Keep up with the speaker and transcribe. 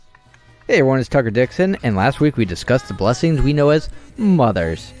Hey everyone, it's Tucker Dixon, and last week we discussed the blessings we know as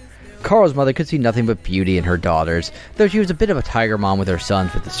mothers. Carl's mother could see nothing but beauty in her daughters, though she was a bit of a tiger mom with her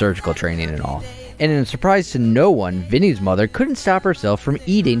sons with the surgical training and all. And in a surprise to no one, Vinnie's mother couldn't stop herself from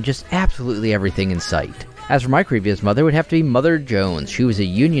eating just absolutely everything in sight. As for my previous mother, it would have to be Mother Jones. She was a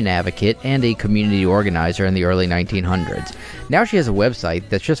union advocate and a community organizer in the early 1900s. Now she has a website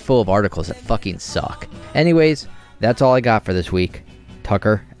that's just full of articles that fucking suck. Anyways, that's all I got for this week.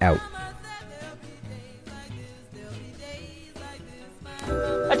 Tucker, out.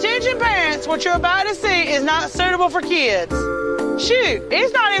 Attention parents, what you're about to see is not suitable for kids. Shoot,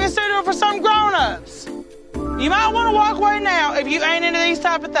 it's not even suitable for some grown-ups. You might want to walk away now if you ain't into these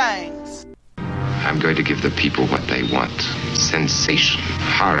type of things. I'm going to give the people what they want. Sensation,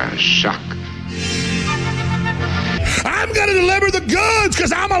 horror, shock. I'm going to deliver the goods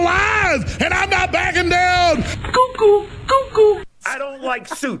because I'm alive and I'm not backing down. Cuckoo, cuckoo. I don't like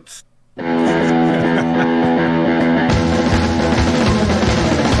suits.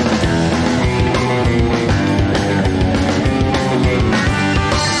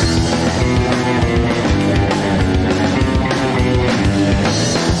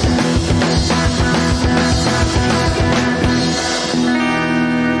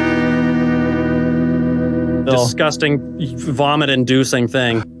 Disgusting, vomit-inducing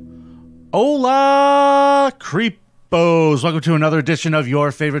thing. Hola, creepos. Welcome to another edition of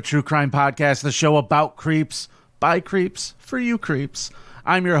your favorite true crime podcast, the show about creeps, by creeps, for you creeps.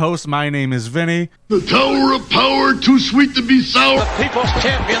 I'm your host. My name is Vinnie. The Tower of Power, too sweet to be sour. The people's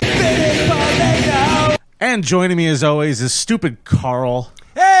champion. And joining me as always is stupid Karl.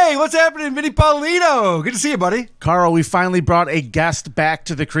 Hey, what's happening, Vinnie Paulino? Good to see you, buddy. Karl, we finally brought a guest back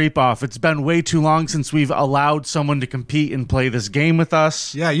to the Creep Off. It's been way too long since we've allowed someone to compete and play this game with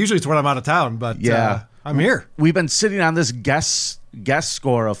us. Yeah, usually it's when I'm out of town, but I'm here. We've been sitting on this guest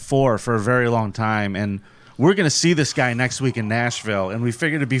score of 4 for a very long time, and we're going to see this guy next week in Nashville, and we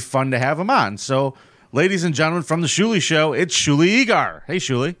figured it'd be fun to have him on. So, ladies and gentlemen, from the Shuli Show, it's Shuli Egar. Hey,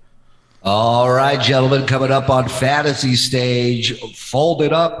 Shuli. All right, gentlemen, coming up on Fantasy Stage. Fold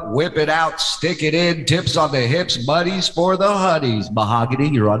it up, whip it out, stick it in, tips on the hips, muddies for the honeys. Mahogany,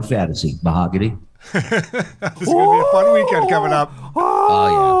 you're on Fantasy. Mahogany. This is going to be a fun weekend coming up.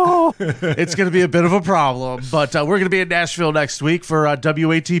 Oh, yeah. It's going to be a bit of a problem, but we're going to be in Nashville next week for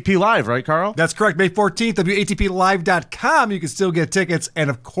WATP Live, right, Karl? That's correct. May 14th, WATPlive.com. You can still get tickets. And,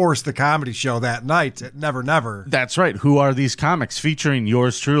 of course, the comedy show that night at Never Never. That's right. Who Are These Comics? Featuring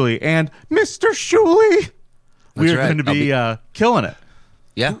yours truly and Mr. Shuli. We're going to be killing it.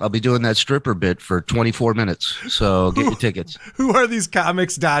 Yeah, I'll be doing that stripper bit for 24 minutes. So get your tickets.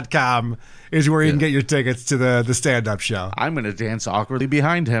 Whoarethesecomics.com is where you can get your tickets to the stand-up show. I'm going to dance awkwardly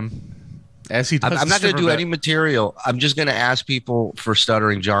behind him as he does. I'm not going to do any material. I'm just going to ask people for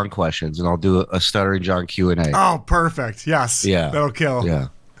Stuttering John questions, and I'll do a Stuttering John Q&A. Oh, perfect. Yes. Yeah. That'll kill. Yeah.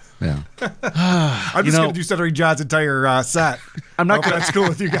 I'm just going to do Stuttering John's entire set. I'm not going to. That's cool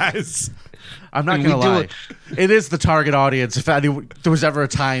with you guys. I'm not going to lie. It is the target audience. If there was ever a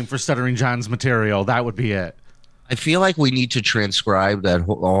time for Stuttering John's material, that would be it. I feel like we need to transcribe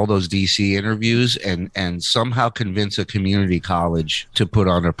all those DC interviews and somehow convince a community college to put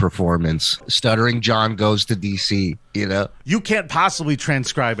on a performance. Stuttering John goes to DC, you know? You can't possibly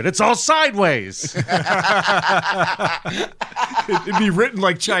transcribe it. It's all sideways. It'd be written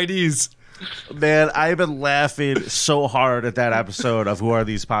like Chinese. Man, I've been laughing so hard at that episode of Who Are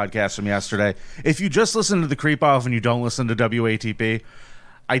These Podcasts from yesterday. If you just listen to the Creep Off and you don't listen to WATP,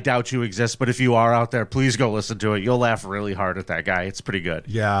 I doubt you exist, but if you are out there, please go listen to it. You'll laugh really hard at that guy. It's pretty good.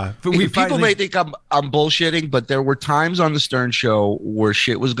 Yeah. But people may think I'm bullshitting, but there were times on the Stern Show where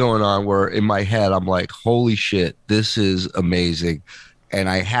shit was going on where in my head I'm like, holy shit, this is amazing. And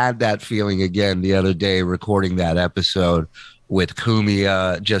I had that feeling again the other day recording that episode with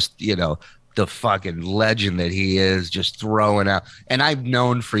Cumia, just, you know, the fucking legend that he is, just throwing out. And I've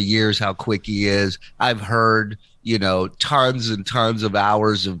known for years how quick he is. I've heard, you know, tons and tons of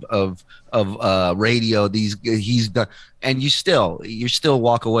hours of radio he's done, and you still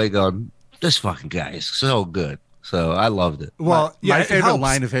walk away going, this fucking guy is so good. So I loved it. Well, my favorite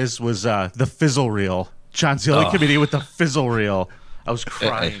line of his was the fizzle reel. John's the only comedian with the fizzle reel. I was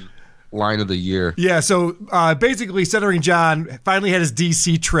crying. Line of the year. Yeah, so basically Stuttering John finally had his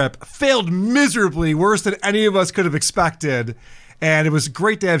DC trip, failed miserably, worse than any of us could have expected. And it was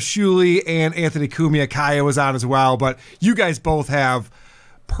great to have Shuli and Anthony Cumia. Kaya was on as well, but you guys both have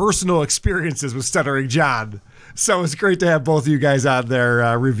personal experiences with Stuttering John. So it's great to have both of you guys on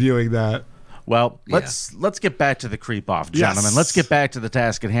there reviewing that. Well, let's get back to the creep off, gentlemen. Yes. Let's get back to the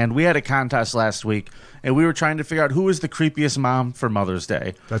task at hand. We had a contest last week, and we were trying to figure out who was the creepiest mom for Mother's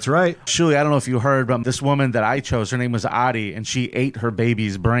Day. That's right. Shuli, I don't know if you heard, but this woman that I chose, her name was Adi, and she ate her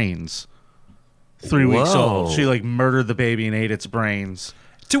baby's brains. 3 weeks old. She murdered the baby and ate its brains.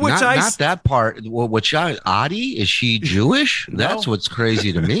 To which not that part. Adi? Is she Jewish? That's what's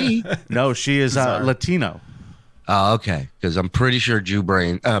crazy to me. No, she is Latino. Oh, okay. Because I'm pretty sure Jew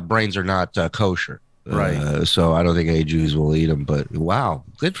brains are not kosher. Right. So I don't think any Jews will eat them. But wow,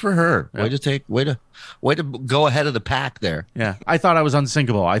 good for her. Yep. Way to go ahead of the pack there. Yeah. I thought I was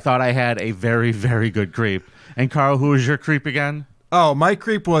unsinkable. I thought I had a very, very good creep. And Carl, who was your creep again? Oh, my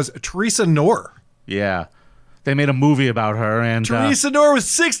creep was Teresa Knorr. Yeah. They made a movie about her, and Teresa Knorr was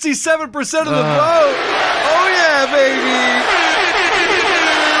 67% of the vote. Oh yeah, baby!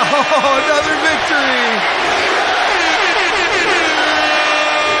 Oh, another victory!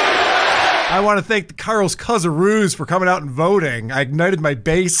 I want to thank the Carl's Cuzzaroos for coming out and voting. I ignited my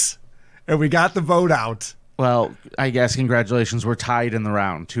base, and we got the vote out. Well, I guess congratulations. We're tied in the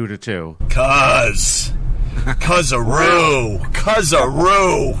round, 2-2. Cuzzaroo.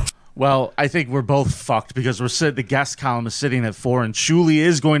 Well, I think we're both fucked because the guest column is sitting at 4, and Shuli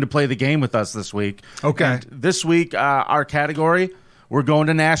is going to play the game with us this week. Okay. And this week, our category, we're going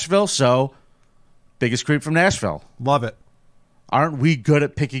to Nashville, so biggest creep from Nashville. Love it. Aren't we good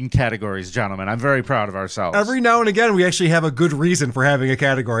at picking categories, gentlemen? I'm very proud of ourselves. Every now and again, we actually have a good reason for having a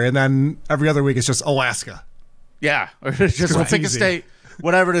category, and then every other week it's just Alaska. Yeah, or just we'll pick a state.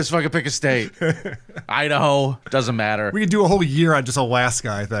 Whatever it is, fucking pick a state. Idaho, doesn't matter. We could do a whole year on just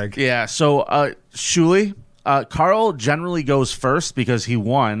Alaska, I think. Yeah, so Shuli, Carl generally goes first because he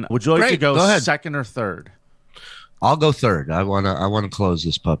won. Would you like to go second or third? I'll go third. I wanna close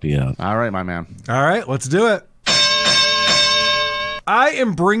this puppy out. All right, my man. All right, let's do it. I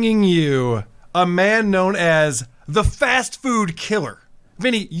am bringing you a man known as the fast food killer.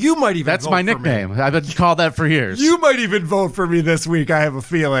 Vinny, you might even That's vote my nickname. For me. I've been called that for years. You might even vote for me this week, I have a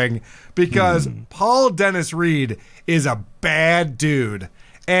feeling, because Paul Dennis Reed is a bad dude.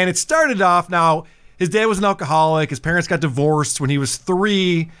 And it started off, now, his dad was an alcoholic. His parents got divorced when he was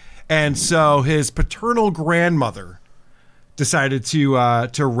 3, and so his paternal grandmother decided to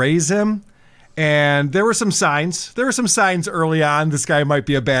raise him. And there were some signs. There were some signs early on this guy might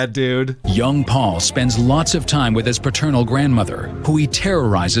be a bad dude. Young Paul spends lots of time with his paternal grandmother, who he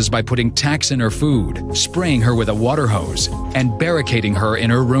terrorizes by putting tacks in her food, spraying her with a water hose, and barricading her in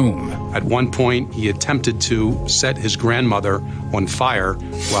her room. At one point, he attempted to set his grandmother on fire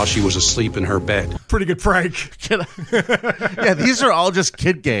while she was asleep in her bed. Pretty good prank. Yeah, these are all just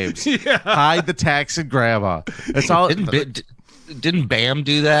kid games. Yeah. Hide the tacks and grandma. It's all... Didn't Bam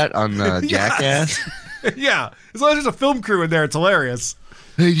do that on Jackass? Yeah. As long as there's a film crew in there, it's hilarious.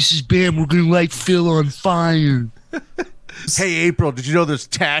 Hey, this is Bam. We're going to light Phil on fire. Hey, April, did you know there's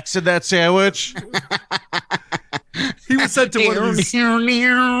tacks in that sandwich? He was sent to one of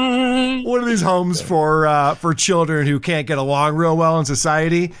these homes for children who can't get along real well in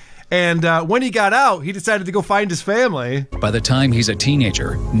society. And when he got out, he decided to go find his family. By the time he's a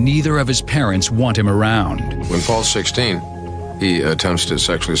teenager, neither of his parents want him around. When Paul's 16, he attempts to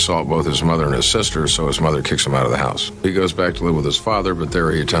sexually assault both his mother and his sister, so his mother kicks him out of the house. He goes back to live with his father, but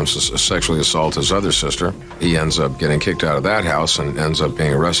there he attempts to sexually assault his other sister. He ends up getting kicked out of that house and ends up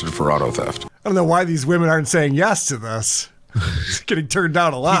being arrested for auto theft. I don't know why these women aren't saying yes to this. He's getting turned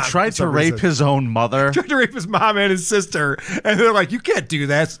down a lot. He tried to rape his own mother. He tried to rape his mom and his sister, and they're like, you can't do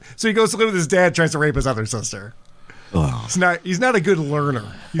that. So he goes to live with his dad, tries to rape his other sister. Oh. He's not a good learner.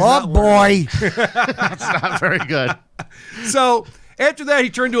 Boy. That's not very good. So after that, he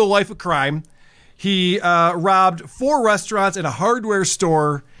turned to a life of crime. He robbed 4 restaurants and a hardware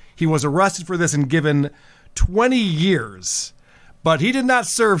store. He was arrested for this and given 20 years. But he did not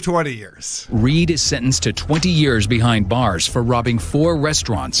serve 20 years. Reed is sentenced to 20 years behind bars for robbing 4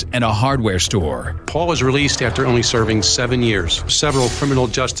 restaurants and a hardware store. Paul was released after only serving 7 years. Several criminal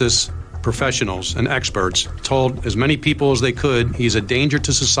justice professionals and experts told as many people as they could he's a danger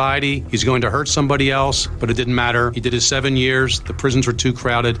to society, he's going to hurt somebody else, but it didn't matter. He did his 7 years, the prisons were too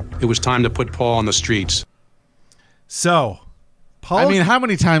crowded, it was time to put Paul on the streets. So, Paul... I mean, how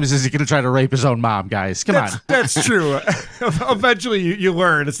many times is he going to try to rape his own mom, guys? Come on. That's true. Eventually you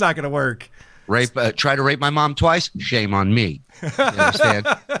learn it's not going to work. Try to rape my mom twice? Shame on me. You understand?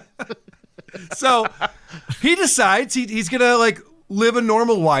 So, he decides he's going to, live a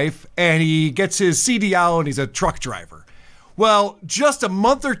normal life, and he gets his CDL, and he's a truck driver. Well, just a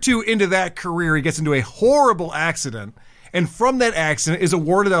month or 2 into that career, he gets into a horrible accident, and from that accident is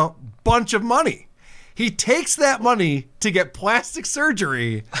awarded a bunch of money. He takes that money to get plastic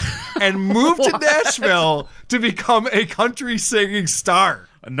surgery and move to Nashville to become a country singing star.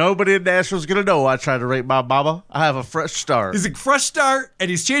 Nobody in Nashville's going to know I tried to rape my mama. I have a fresh start. He's a fresh start, and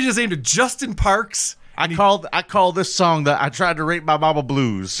he's changed his name to Justin Parks. I call this song the I Tried to Rape My Mama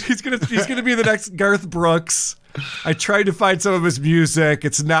Blues. He's gonna be the next Garth Brooks. I tried to find some of his music.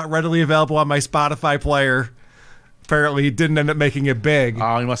 It's not readily available on my Spotify player. Apparently, he didn't end up making it big.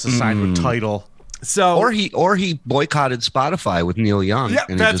 Oh, he must have signed with Tidal. So, or he boycotted Spotify with Neil Young, yeah,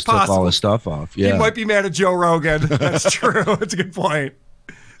 and he just took all his stuff off. Yeah, he might be mad at Joe Rogan. That's true. That's a good point.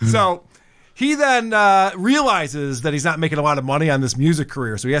 So he then realizes that he's not making a lot of money on this music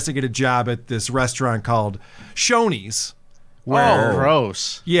career, so he has to get a job at this restaurant called Shoney's. Oh,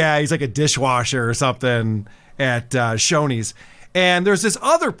 gross. Yeah, he's like a dishwasher or something at Shoney's. And there's this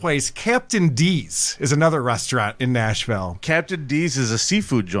other place, Captain D's is another restaurant in Nashville. Captain D's is a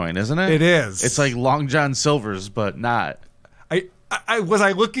seafood joint, isn't it? It is. It's like Long John Silver's, but not. I was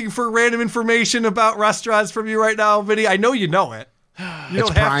looking for random information about restaurants from you right now, Vinny? I know you know it. It's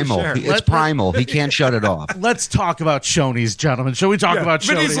primal. It's primal. He can't shut it off. Let's talk about Shoney's, gentlemen. Shall we talk about Shoney's?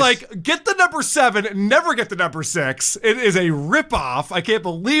 Vinny's like, get the number 7, never get the number 6. It is a ripoff. I can't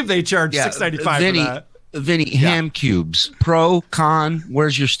believe they charge $6.95 for that. Vinny, ham cubes. Pro, con,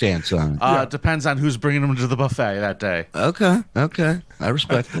 where's your stance on it? Depends on who's bringing them to the buffet that day. Okay. I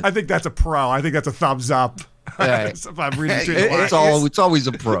respect it. I think that's a pro. I think that's a thumbs up. Right. If I'm reading between the lines. It's always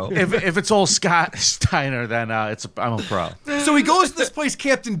a pro. If it's old Scott Steiner, then I'm a pro. So he goes to this place,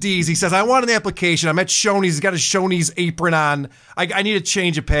 Captain D's. He says, I want an application. I'm at Shoney's. He's got a Shoney's apron on. I need a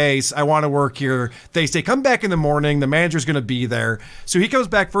change of pace. I want to work here. They say, come back in the morning. The manager's going to be there. So he comes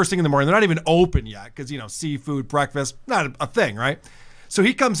back first thing in the morning. They're not even open yet because, seafood, breakfast, not a thing, right? So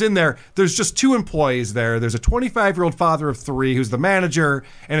he comes in there. There's just 2 employees there. There's a 25-year-old father of 3 who's the manager,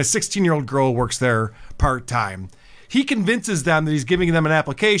 and a 16-year-old girl works there part-time. He convinces them that he's giving them an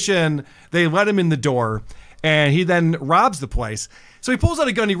application. They let him in the door, and he then robs the place. So he pulls out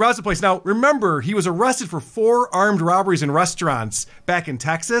a gun. He robs the place. Now, remember, he was arrested for 4 armed robberies in restaurants back in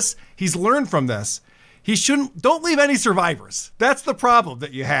Texas. He's learned from this. Don't leave any survivors. That's the problem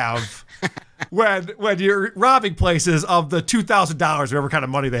that you have when you're robbing places of the $2,000 or whatever kind of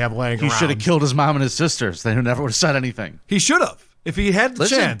money they have laying around. He should have killed his mom and his sisters. They never would have said anything. He should have, if he had the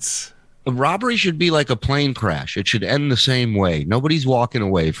chance. A robbery should be like a plane crash. It should end the same way. Nobody's walking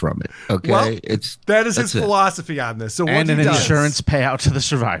away from it. Okay, well, that is his philosophy on this. So and an insurance payout to the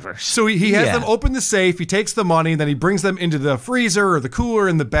survivors. So he has them open the safe. He takes the money, and then he brings them into the freezer or the cooler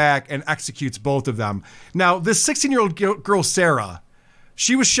in the back and executes both of them. Now, this 16-year-old girl, Sarah,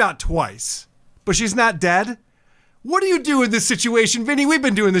 she was shot twice, but she's not dead. What do you do in this situation, Vinny? We've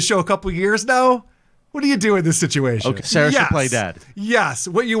been doing this show a couple of years now. What do you do in this situation? Okay, Sarah should play dead. Yes.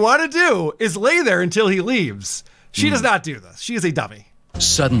 What you want to do is lay there until he leaves. She does not do this. She is a dummy.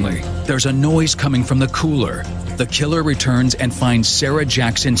 Suddenly, there's a noise coming from the cooler. The killer returns and finds Sarah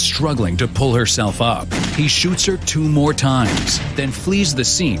Jackson struggling to pull herself up. He shoots her 2 more times, then flees the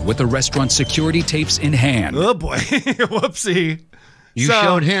scene with the restaurant security tapes in hand. Oh, boy. Whoopsie. You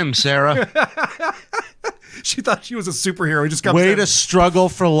showed him, Sarah. She thought she was a superhero. He just comes Way in. to struggle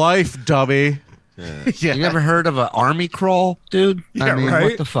for life, dummy. You never heard of an army crawl, dude? Yeah, I mean, right?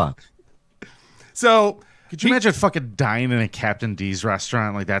 what the fuck? So, could you imagine fucking dying in a Captain D's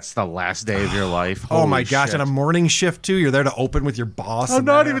restaurant? Like, that's the last day of your life. Oh my Holy gosh, shit. on a morning shift too. You're there to open with your boss. I'm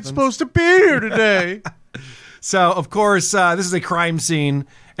not even supposed to be here today. So, of course, this is a crime scene,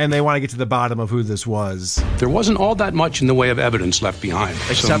 and they want to get to the bottom of who this was. There wasn't all that much in the way of evidence left behind.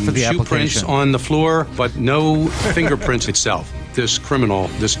 Except for the shoe prints application. on the floor, but no fingerprints itself. This criminal,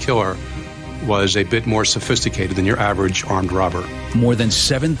 this killer, was a bit more sophisticated than your average armed robber. More than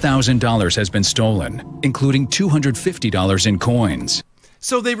 $7,000 has been stolen, including $250 in coins.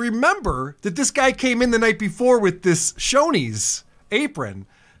 So they remember that this guy came in the night before with this Shoney's apron.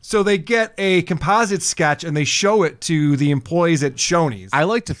 So they get a composite sketch and they show it to the employees at Shoney's. I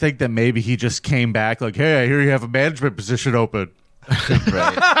like to think that maybe he just came back like, hey, I hear you have a management position open.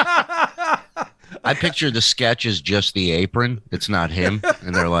 Right. I picture the sketch as just the apron. It's not him.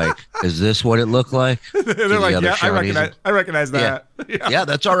 And they're like, is this what it looked like? They're like, yeah, I recognize that. Yeah,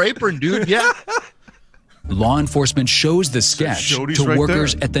 that's our apron, dude. Yeah. Law enforcement shows the sketch Shoney's to right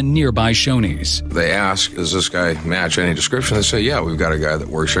workers there. at the nearby Shoney's. They ask, does this guy match any description? They say, yeah, we've got a guy that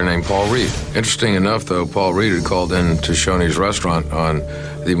works here named Paul Reed. Interesting enough, though, Paul Reed had called in to Shoney's restaurant on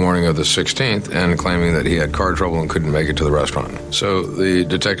the morning of the 16th and claiming that he had car trouble and couldn't make it to the restaurant. So the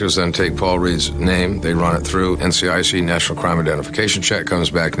detectives then take Paul Reed's name, they run it through NCIC, National Crime Identification Check,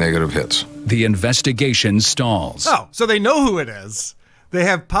 comes back negative hits. The investigation stalls. Oh, so they know who it is. They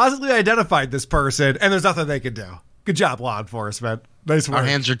have positively identified this person, and there's nothing they can do. Good job, law enforcement. Nice work. Our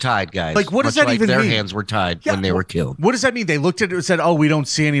hands are tied, guys. Like, what does Much that even their mean? hands were tied when they were killed. What does that mean? They looked at it and said, "Oh, we don't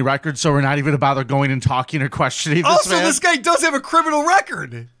see any records, so we're not even bother going and talking or questioning this man." This guy does have a criminal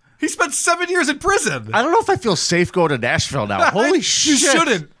record. He spent 7 years in prison. I don't know if I feel safe going to Nashville now. Holy shit!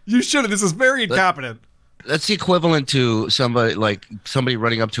 You shouldn't. This is very incompetent. That's the equivalent to somebody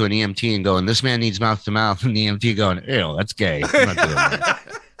running up to an EMT and going, "This man needs mouth to mouth," and the EMT going, "Ew, that's gay. I'm not doing that."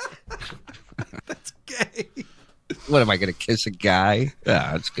 That's gay. What am I going to kiss a guy?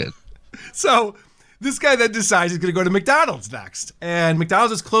 Yeah, that's good. So this guy then decides he's going to go to McDonald's next. And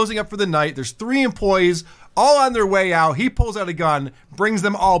McDonald's is closing up for the night. There's 3 employees all on their way out. He pulls out a gun, brings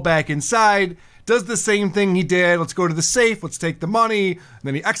them all back inside, does the same thing he did. Let's go to the safe. Let's take the money. And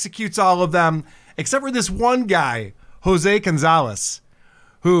then he executes all of them, except for this one guy, Jose Gonzalez,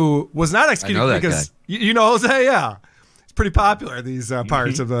 who was not executed because you know Jose, yeah. It's pretty popular in these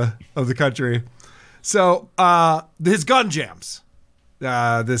parts of the country. So his gun jams.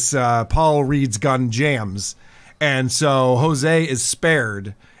 This Paul Reed's gun jams. And so Jose is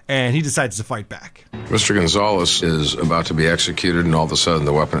spared, and he decides to fight back. Mr. Gonzalez is about to be executed, and all of a sudden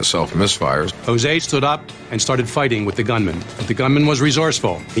the weapon itself misfires. Jose stood up and started fighting with the gunman. But the gunman was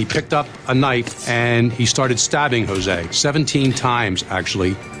resourceful. He picked up a knife, and he started stabbing Jose 17 times,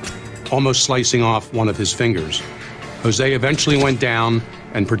 actually, almost slicing off one of his fingers. Jose eventually went down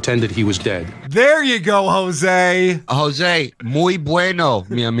and pretended he was dead. There you go, Jose. Jose, muy bueno,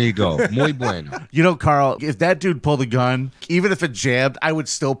 mi amigo. Muy bueno. You know, Carl, if that dude pulled a gun, even if it jammed, I would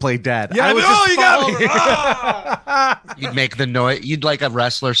still play dead. Yeah, you got me. You'd make the noise. You'd like a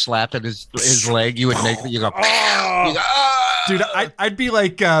wrestler slapping his leg. You would make you go. You go Dude, I'd be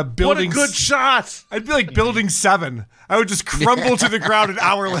like building. What a good shot! I'd be like building 7. I would just crumble to the ground an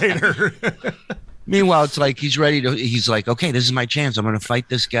hour later. Meanwhile, it's like he's like, okay, this is my chance. I'm going to fight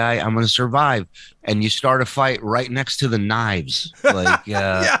this guy. I'm going to survive. And you start a fight right next to the knives. Like,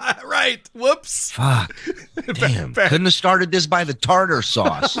 yeah, right. Whoops. Fuck. Damn. Couldn't have started this by the tartar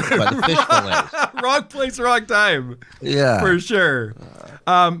sauce, by the fish fillets. Wrong place, wrong time. Yeah. For sure.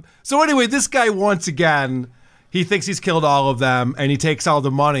 So anyway, this guy, once again, he thinks he's killed all of them, and he takes all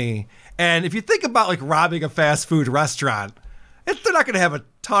the money. And if you think about like robbing a fast food restaurant, they're not going to have a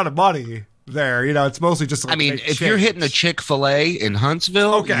ton of money there. You know, it's mostly just like, I mean, if you're hitting a Chick-fil-A in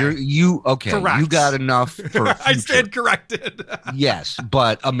Huntsville, you got enough for I stand corrected. Yes,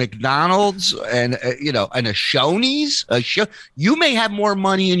 but a McDonald's and and a Shoney's, you may have more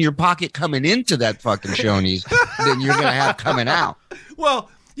money in your pocket coming into that fucking Shoney's than you're going to have coming out. Well,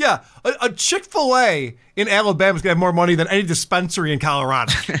 yeah, a Chick-fil-A in Alabama is going to have more money than any dispensary in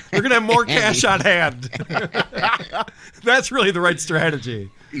Colorado. They're going to have more cash on hand. That's really the right strategy.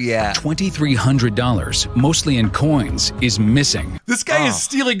 Yeah. $2,300, mostly in coins, is missing. This guy is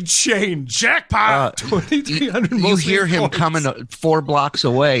stealing change. Jackpot! $2,300. You hear him coming 4 blocks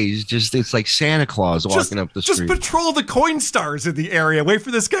away. It's like Santa Claus walking up the street. Just patrol the coin stars in the area. Wait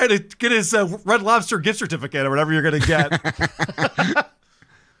for this guy to get his Red Lobster gift certificate or whatever you're going to get.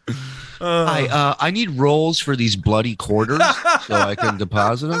 I need rolls for these bloody quarters so I can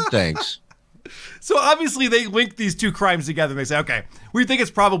deposit them. Thanks. So obviously they link these 2 crimes together. They say, okay, we think it's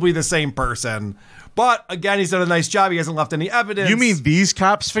probably the same person. But again, he's done a nice job. He hasn't left any evidence. You mean these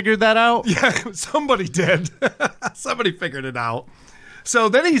cops figured that out? Yeah, somebody did. Somebody figured it out. So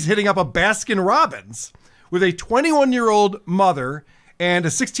then he's hitting up a Baskin Robbins with a 21-year-old mother and a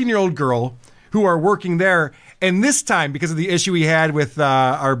 16-year-old girl who are working there. And this time, because of the issue he had with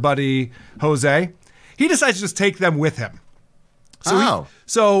our buddy Jose, he decides to just take them with him.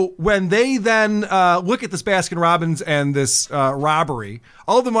 So when they then look at this Baskin Robbins and this robbery,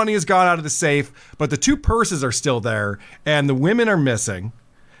 all the money has gone out of the safe, but the 2 purses are still there, and the women are missing.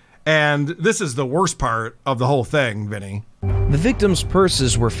 And this is the worst part of the whole thing, Vinny. The victims'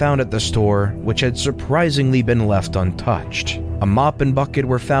 purses were found at the store, which had surprisingly been left untouched. A mop and bucket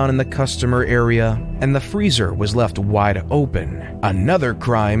were found in the customer area, and the freezer was left wide open. Another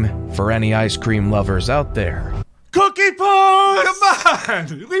crime for any ice cream lovers out there. Cookie Puss! Come on!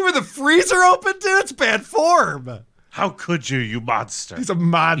 Leaving the freezer open, dude? It's bad form. How could you, you monster? He's a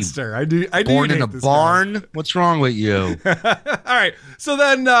monster. I do. Born in a barn? Guy. What's wrong with you? All right. So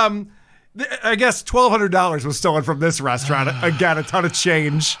then, I guess $1,200 was stolen from this restaurant. Again, a ton of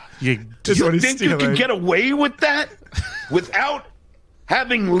change. Do you think you can get away with that without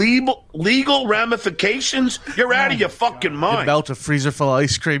having legal ramifications? You're out of your fucking mind. You melt a freezer full of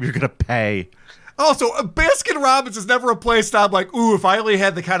ice cream, you're going to pay. Also, Baskin Robbins is never a place that I'm like, ooh, if I only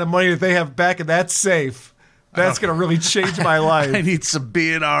had the kind of money that they have back in that safe, that's going to really change my life. I need some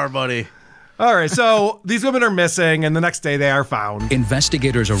B&R money. All right, so these women are missing, and the next day they are found.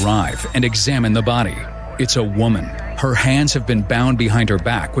 Investigators arrive and examine the body. It's a woman. Her hands have been bound behind her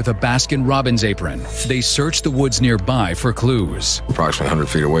back with a Baskin-Robbins apron. They search the woods nearby for clues. Approximately 100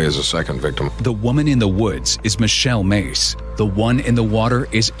 feet away is a second victim. The woman in the woods is Michelle Mace. The one in the water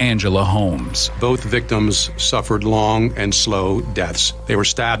is Angela Holmes. Both victims suffered long and slow deaths. They were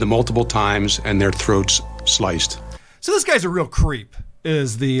stabbed multiple times and their throats sliced. So this guy's a real creep.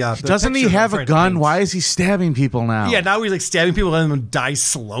 Is the doesn't he have a gun? Why is he stabbing people now? Yeah, now he's like stabbing people and them die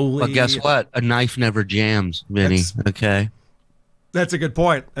slowly. But guess what? A knife never jams, Vinny. Okay. That's a good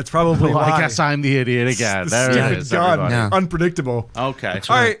point. That's probably why. I guess I'm the idiot again. There it is. Gun. Unpredictable. Okay.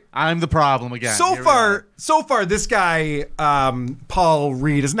 All right. I'm the problem again. So far, this guy, Paul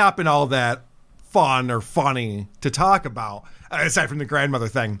Reed, has not been all that fun or funny to talk about, aside from the grandmother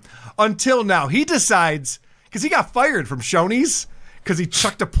thing. Until now, he decides, because he got fired from Shoney's, because he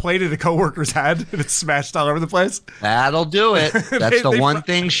chucked a plate at a coworker's head and it smashed all over the place. That'll do it. That's the one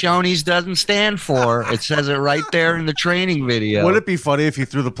thing Shoney's doesn't stand for. It says it right there in the training video. Would it be funny if you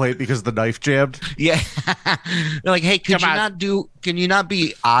threw the plate because the knife jammed? Yeah. They're like, hey, can you not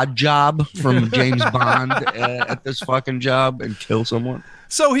be Odd Job from James Bond at this fucking job and kill someone?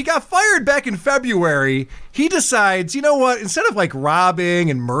 So he got fired back in February. He decides, you know what? Instead of like robbing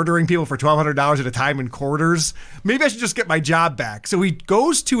and murdering people for $1,200 at a time in quarters, maybe I should just get my job back. So he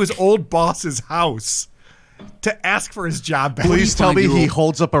goes to his old boss's house to ask for his job back. Please tell me he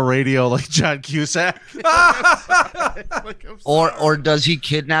holds up a radio like John Cusack. Or does he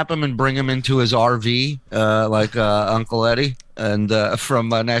kidnap him and bring him into his RV like Uncle Eddie and from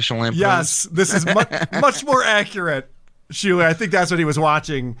National Lampoon? Yes, this is much more accurate. Shuli, I think that's what he was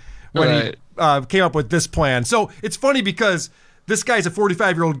watching when he came up with this plan. So it's funny because this guy's a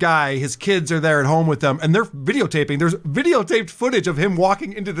 45-year-old guy. His kids are there at home with them, and they're videotaping. There's videotaped footage of him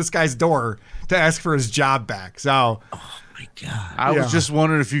walking into this guy's door to ask for his job back. So, oh my God. I was just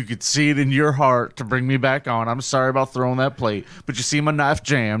wondering if you could see it in your heart to bring me back on. I'm sorry about throwing that plate, but you see my knife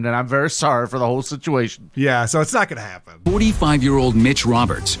jammed, and I'm very sorry for the whole situation. Yeah, so it's not going to happen. 45-year-old Mitch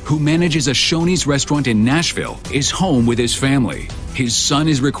Roberts, who manages a Shoney's restaurant in Nashville, is home with his family. His son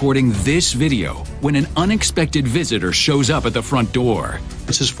is recording this video when an unexpected visitor shows up at the front door.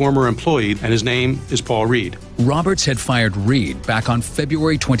 It's his former employee, and his name is Paul Reed. Roberts had fired Reed back on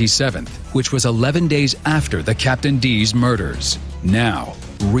February 27th, which was 11 days after the Captain D's murders. Now,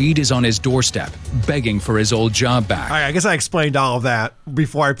 Reed is on his doorstep, begging for his old job back. All right, I guess I explained all of that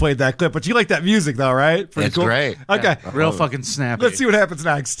before I played that clip, but you like that music, though, right? It's cool. Great. Okay. Yeah, real fucking snappy. Let's see what happens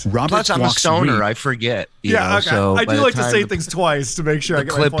next. Plus, I'm a stoner. Reed. I forget. Yeah, okay. So I do like to say things twice to make sure I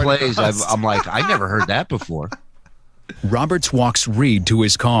get clip my point plays. I'm like, I never heard that before. Roberts walks Reed to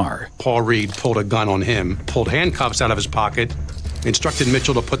his car. Paul Reed pulled a gun on him, pulled handcuffs out of his pocket, instructed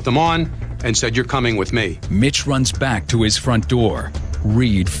Mitchell to put them on, and said, "You're coming with me." Mitch runs back to his front door.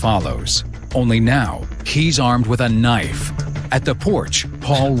 Reed follows. Only now, he's armed with a knife. At the porch,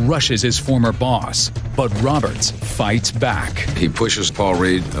 Paul rushes his former boss, but Roberts fights back. He pushes Paul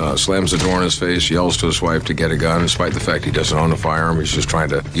Reed, slams the door in his face, yells to his wife to get a gun, despite the fact he doesn't own a firearm. He's just trying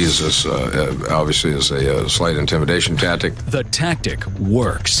to use this, obviously, as a slight intimidation tactic. The tactic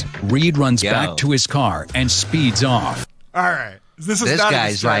works. Reed runs back to his car and speeds off. All right.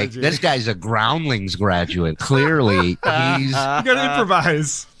 This guy's a Groundlings graduate. Clearly, you gotta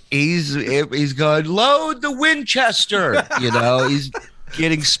improvise. He's going, load the Winchester. He's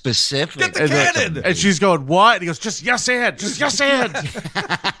getting specific. Get the cannon. And she's going, what? And he goes, just yes and. Just yes and.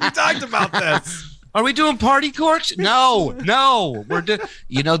 We talked about this. Are we doing party corks? No. We're doing.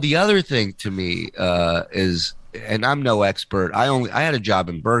 The other thing to me is, and I'm no expert. I had a job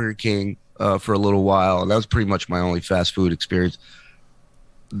in Burger King for a little while, and that was pretty much my only fast food experience.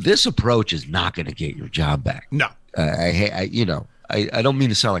 This approach is not going to get your job back. No. I don't mean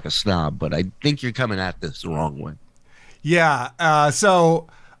to sound like a snob, but I think you're coming at this the wrong way. Yeah. So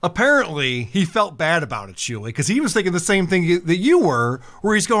apparently he felt bad about it, Shuli, because he was thinking the same thing that you were,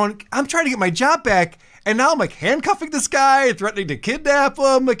 where he's going, I'm trying to get my job back, and now I'm like handcuffing this guy and threatening to kidnap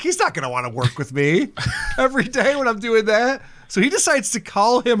him. Like, he's not going to want to work with me every day when I'm doing that. So he decides to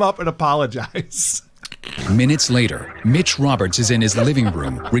call him up and apologize. Minutes later, Mitch Roberts is in his living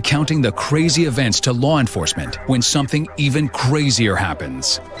room recounting the crazy events to law enforcement when something even crazier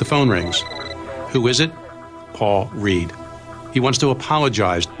happens. The phone rings. Who is it? Paul Reed. He wants to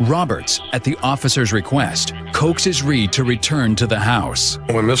apologize. Roberts, at the officer's request, coaxes Reed to return to the house.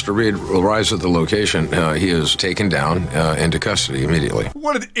 When Mr. Reed arrives at the location, he is taken down into custody immediately.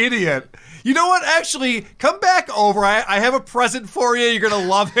 What an idiot. You know what? Actually, come back over. I have a present for you. You're going to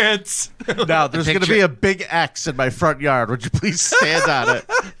love it. Now, there's going to be a big X in my front yard. Would you please stand on it?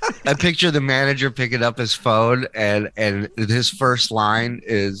 I picture the manager picking up his phone, and his first line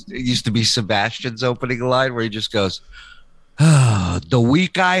it used to be Sebastian's opening line, where he just goes, "Oh, the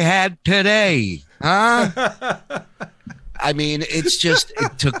week I had today, huh?" I mean, it's just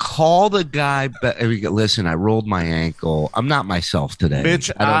to call the guy. Listen, I rolled my ankle. I'm not myself today.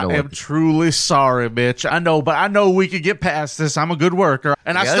 Mitch, I am truly sorry, Mitch. I know, but I know we can get past this. I'm a good worker,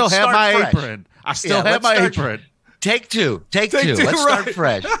 and I still have my apron. I still have my apron. Take two. Let's start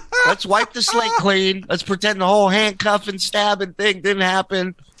fresh. Let's wipe the slate clean. Let's pretend the whole handcuff and stabbing thing didn't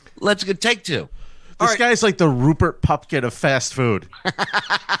happen. Let's get take two. This guy's like the Rupert Pupkin of fast food.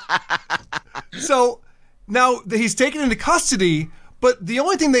 So now he's taken into custody, but the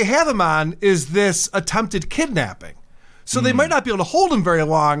only thing they have him on is this attempted kidnapping. So they might not be able to hold him very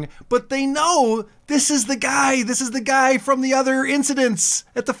long, but they know this is the guy. This is the guy from the other incidents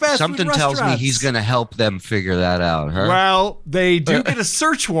at the fast food restaurants. Something tells me he's going to help them figure that out, huh? Well, they do get a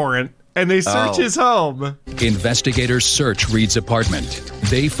search warrant, and they search his home. Investigators search Reed's apartment.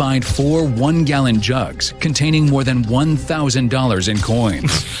 They find 4 one-gallon jugs containing more than $1,000 in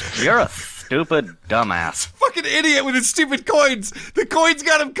coins. You're a stupid dumbass. Fucking idiot with his stupid coins. The coins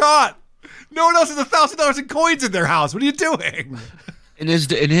got him caught. No one else has $1,000 in coins in their house. What are you doing? In his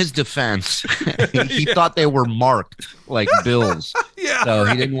defense, he thought they were marked like bills. Yeah, so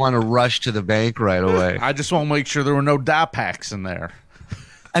he didn't want to rush to the bank right away. I just want to make sure there were no die packs in there.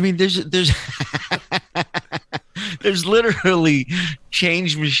 I mean, there's literally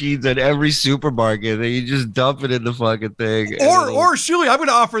change machines at every supermarket, and you just dump it in the fucking thing. Or Shuli, I'm going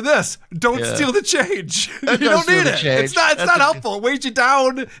to offer this: don't steal the change. You don't need it. It's not helpful. It weighs you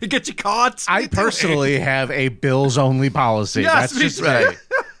down. It gets you caught. I personally have a bills only policy. Yes, that's just me.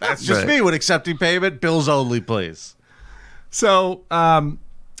 That's just me when accepting payment. Bills only, please. So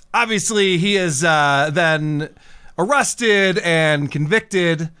obviously he is then arrested and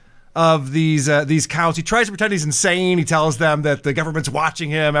convicted of these counts. He tries to pretend he's insane. He tells them that the government's watching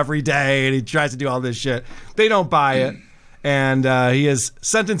him every day, and he tries to do all this shit. They don't buy it, and he is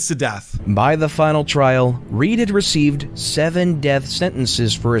sentenced to death. By the final trial, Reed had received 7 death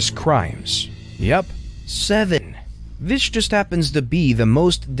sentences for his crimes. Yep, 7. This just happens to be the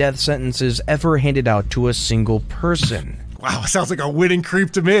most death sentences ever handed out to a single person. Wow, sounds like a winning creep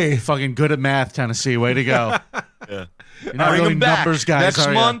to me. Fucking good at math, Tennessee. Way to go. Yeah. You're not really numbers guys, next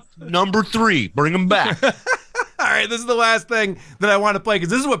month, number 3. Bring them back. All right, this is the last thing that I want to play, because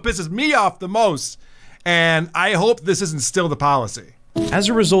this is what pisses me off the most, and I hope this isn't still the policy. As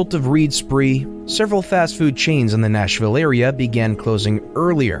a result of Reed's spree, several fast food chains in the Nashville area began closing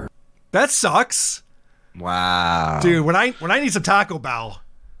earlier. That sucks. Wow. Dude, when I need some Taco Bell.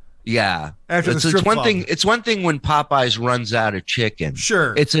 Yeah. After it's one thing. It's one thing when Popeyes runs out of chicken.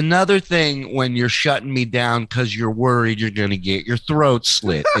 Sure. It's another thing when you're shutting me down because you're worried you're going to get your throat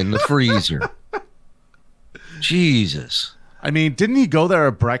slit in the freezer. Jesus. I mean, didn't he go there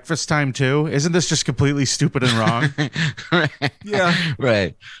at breakfast time too? Isn't this just completely stupid and wrong? Right. Yeah.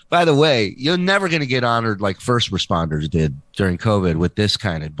 Right. By the way, you're never going to get honored like first responders did during COVID with this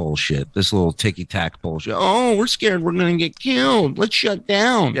kind of bullshit, this little ticky-tack bullshit. Oh, we're scared we're going to get killed. Let's shut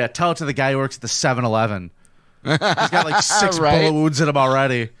down. Yeah, tell it to the guy who works at the 7-Eleven. He's got like 6 bullet wounds in him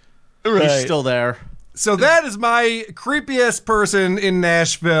already. Right. He's still there. So that is my creepiest person in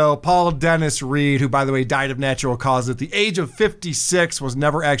Nashville, Paul Dennis Reed, who, by the way, died of natural causes at the age of 56, was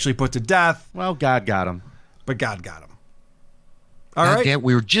never actually put to death. Well, God got him. But God got him. All right. Damn,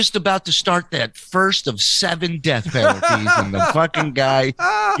 we were just about to start that first of 7 death penalties, and the fucking guy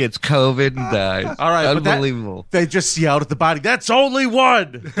gets COVID and dies. All right. Unbelievable. They just yelled at the body, that's only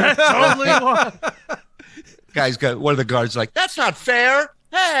one. That's only one. Guy's got one of the guards like, that's not fair.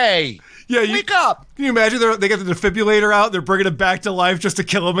 Hey. Yeah, wake up. Can you imagine they get the defibrillator out, they're bringing him back to life just to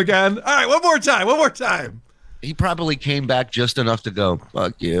kill him again? All right, one more time. He probably came back just enough to go,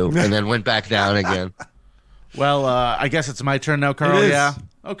 fuck you, and then went back down again. Well, I guess it's my turn now, Carl. Yeah.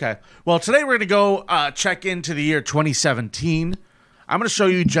 Okay. Well, today we're going to go check into the year 2017. I'm going to show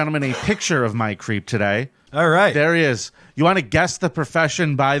you gentlemen a picture of my creep today. All right. There he is. You want to guess the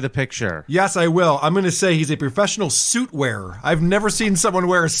profession by the picture? Yes, I will. I'm going to say he's a professional suit wearer. I've never seen someone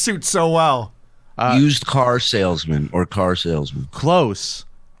wear a suit so well. Used car salesman or car salesman. Close.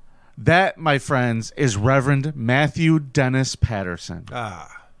 That, my friends, is Reverend Matthew Dennis Patterson.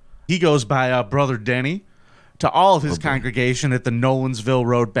 He goes by Brother Denny. to all of his congregation at the Nolensville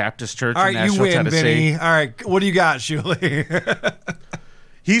Road Baptist Church All in right, you Nashville, win, Tennessee. Vinny. All right, what do you got, Shuli?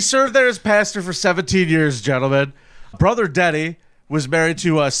 He served there as pastor for 17 years, gentlemen. Brother Denny was married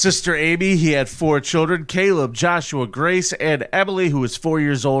to Sister Amy. He had 4 children, Caleb, Joshua, Grace, and Emily, who was 4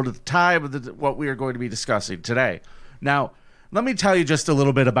 years old at the time of what we are going to be discussing today. Now, let me tell you just a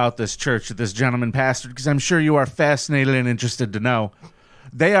little bit about this church that this gentleman pastored, because I'm sure you are fascinated and interested to know.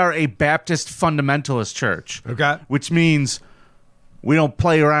 They are a Baptist fundamentalist church. Okay. Which means we don't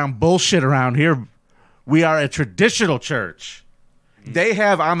play around bullshit around here. We are a traditional church. They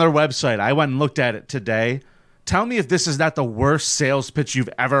have on their website, I went and looked at it today. Tell me if this is not the worst sales pitch you've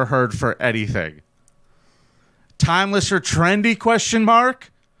ever heard for anything. Timeless or trendy, question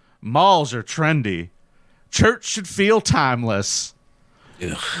mark? Malls are trendy. Church should feel timeless.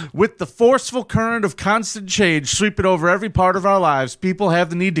 Ugh. With the forceful current of constant change sweeping over every part of our lives, people have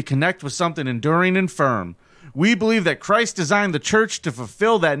the need to connect with something enduring and firm. We believe that Christ designed the church to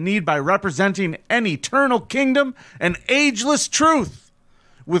fulfill that need by representing an eternal kingdom and ageless truth,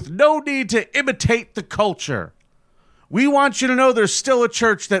 with no need to imitate the culture. We want you to know there's still a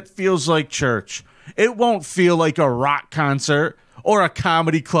church that feels like church. It won't feel like a rock concert or a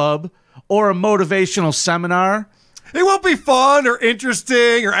comedy club or a motivational seminar. It won't be fun or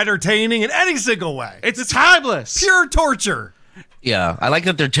interesting or entertaining in any single way. It's timeless. Pure torture. Yeah, I like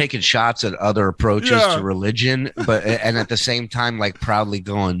that they're taking shots at other approaches to religion, but and at the same time, like proudly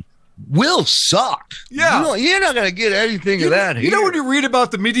going, "We'll suck." Yeah, you're not gonna get anything of that here. You know when you read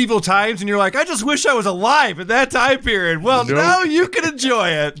about the medieval times and you're like, "I just wish I was alive at that time period." Well, now you can enjoy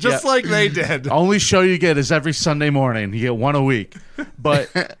it just like they did. Only show you get is every Sunday morning. You get one a week,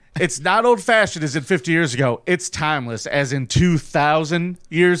 but. It's not old-fashioned as in 50 years ago. It's timeless as in 2,000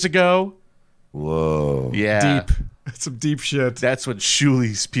 years ago. Whoa. Yeah. Deep. That's some deep shit. That's when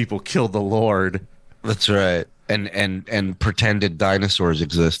Shuli's people killed the Lord. That's right. And pretended dinosaurs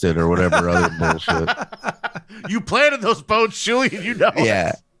existed or whatever other bullshit. You planted those bones, Shuli, and you know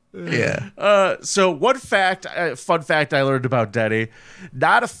it. Yeah. So one fun fact I learned about Denny,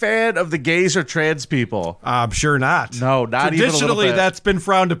 not a fan of the gays or trans people. I'm sure not. No, not even a little Traditionally, bit. that's been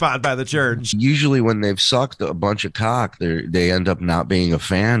frowned upon by the church. Usually when they've sucked a bunch of cock, they end up not being a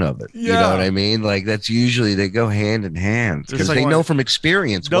fan of it. Yeah. You know what I mean? Like that's usually, they go hand in hand because they know from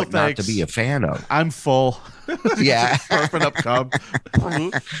experience what not to be a fan of. I'm full. Yeah. Burping up cum.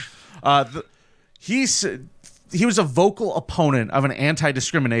 He was a vocal opponent of an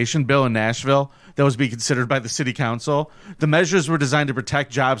anti-discrimination bill in Nashville that was being considered by the city council. The measures were designed to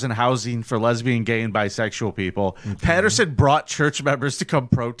protect jobs and housing for lesbian, gay, and bisexual people. Okay. Patterson brought church members to come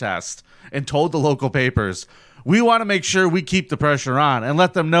protest and told the local papers, "We want to make sure we keep the pressure on and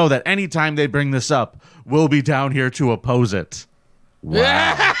let them know that anytime they bring this up, we'll be down here to oppose it."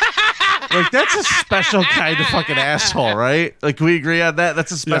 Wow. Like, that's a special kind of fucking asshole, right? Like, can we agree on that?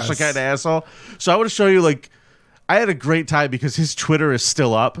 That's a special kind of asshole. So I want to show you, like, I had a great time because his Twitter is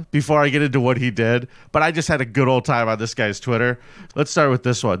still up before I get into what he did, but I just had a good old time on this guy's Twitter. Let's start with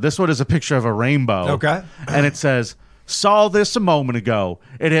this one. This one is a picture of a rainbow. Okay. And it says, "Saw this a moment ago.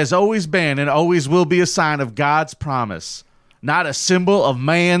 It has always been and always will be a sign of God's promise, not a symbol of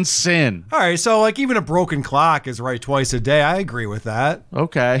man's sin." All right, so like even a broken clock is right twice a day. I agree with that.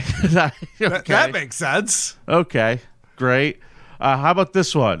 Okay. That makes sense. Okay, great. How about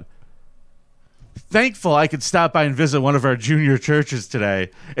this one? "Thankful I could stop by and visit one of our junior churches today.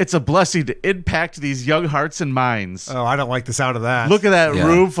 It's a blessing to impact these young hearts and minds." Oh, I don't like the sound of that. Look at that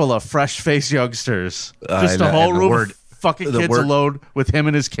room full of fresh-faced youngsters. Just a whole room of fucking kids alone with him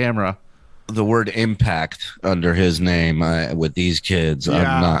and his camera. The word impact under his name with these kids.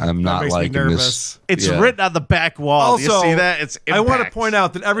 Yeah, I'm not liking this. It's written on the back wall. Also, do you see that? It's impact. I want to point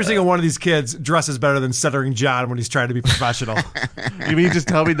out that every single one of these kids dresses better than Stuttering John when he's trying to be professional. You mean just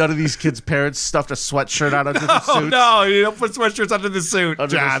tell me none of these kids' parents stuffed a sweatshirt on under the suit? No, you don't put sweatshirts under the suit,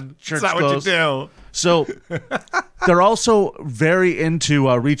 Under John. the church That's not clothes. what you do. So they're also very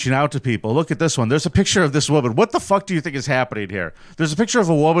into reaching out to people. Look at this one. There's a picture of this woman. What the fuck do you think is happening here? There's a picture of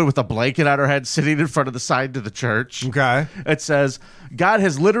a woman with a blanket on her head sitting in front of the sign to the church. Okay. It says, "God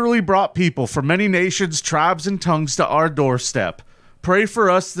has literally brought people from many nations, tribes, and tongues to our doorstep. Pray for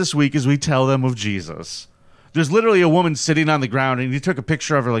us this week as we tell them of Jesus." There's literally a woman sitting on the ground, and he took a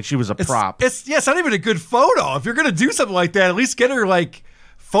picture of her like she was a prop. It's not even a good photo. If you're going to do something like that, at least get her, like,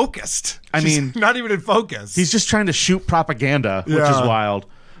 focused. She's not even in focus. He's just trying to shoot propaganda, which is wild.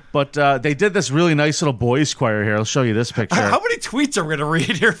 But they did this really nice little boys' choir here. I'll show you this picture. How many tweets are we going to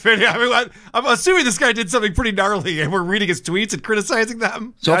read here, Vinny? I mean, I'm assuming this guy did something pretty gnarly, and we're reading his tweets and criticizing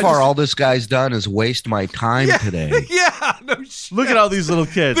them. So far, all this guy's done is waste my time today. Yeah. No Look at all these little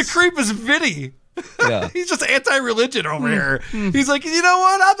kids. The creep is Vinny. Yeah. He's just anti-religion over here. He's like, you know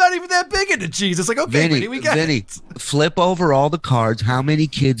what? I'm not even that big into Jesus. Like, okay, Vinny, we got Vinny, flip over all the cards. How many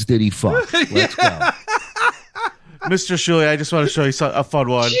kids did he fuck? Let's go. Mr. Shuli, I just want to show you a fun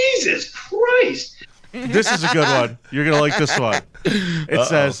one. Jesus Christ. This is a good one. You're going to like this one. It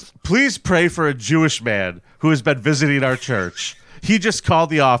says, please pray for a Jewish man who has been visiting our church. He just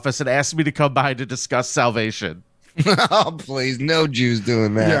called the office and asked me to come by to discuss salvation. Oh, please. No Jews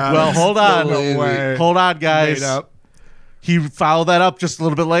doing that. Yeah, well, hold on. No way. Hold on, guys. He followed that up just a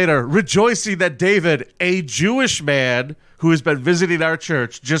little bit later, rejoicing that David, a Jewish man who has been visiting our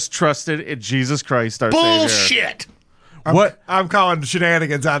church, just trusted in Jesus Christ, our Savior. Bullshit. I'm calling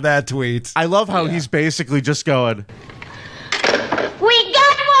shenanigans on that tweet. I love how he's basically just going, We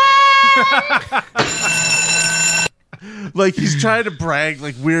got one! like he's trying to brag,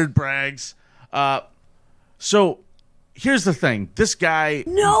 like weird brags. So here's the thing. This guy...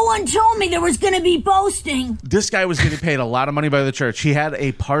 No one told me there was going to be boasting. This guy was getting paid a lot of money by the church. He had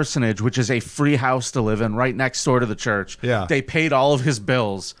a parsonage, which is a free house to live in right next door to the church. Yeah. They paid all of his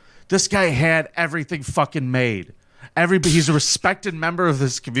bills. This guy had everything fucking made. He's a respected member of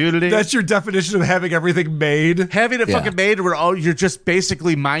this community. That's your definition of having everything made? Having it fucking made where you're just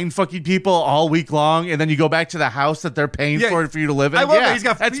basically mind fucking people all week long, and then you go back to the house that they're paying for you to live in. I love it.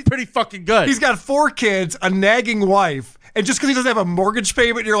 That's pretty fucking good. He's got 4 kids, a nagging wife, and just because he doesn't have a mortgage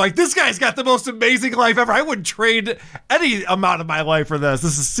payment, you're like, this guy's got the most amazing life ever. I wouldn't trade any amount of my life for this.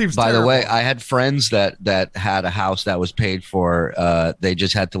 Seems By terrible. the way, I had friends that had a house that was paid for. They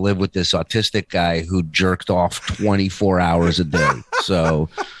just had to live with this autistic guy who jerked off 24 hours a day. So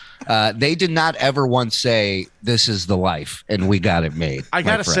they did not ever once say, this is the life, and we got it made. I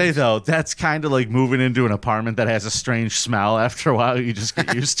got to say, though, that's kind of like moving into an apartment that has a strange smell. After a while, you just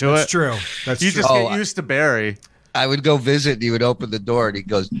get used to it. That's true. You just get used to Barry. I would go visit, and he would open the door, and he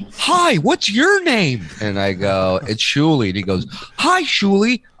goes, hi, what's your name? And I go, it's Shuli. And he goes, hi,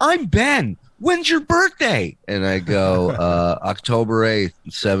 Shuli, I'm Ben. When's your birthday? And I go, October 8th,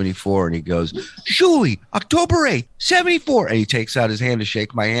 74. And he goes, Shuli, October 8th, 74. And he takes out his hand to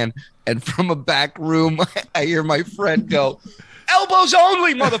shake my hand. And from a back room, I hear my friend go, elbows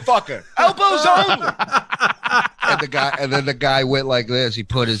only, motherfucker. Elbows only. And then the guy went like this. He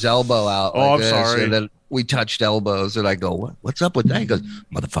put his elbow out. Oh, like I'm sorry. And then we touched elbows, and I go, what's up with that? He goes,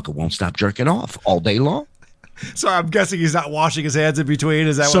 motherfucker won't stop jerking off all day long. So I'm guessing he's not washing his hands in between.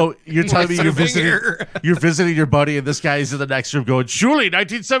 Is that so? You're telling me you're visiting your buddy, and this guy's in the next room going, Shuli,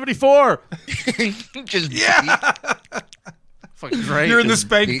 1974. Just fucking great. You're in the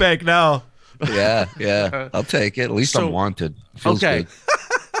spank bank now. Yeah. I'll take it. At least I'm wanted. Feels okay.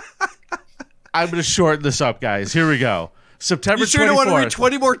 good. I'm going to shorten this up, guys. Here we go. September 24th. You sure don't want to read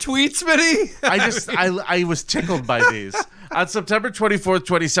 20 more tweets, Vinny? I was tickled by these. On September 24th,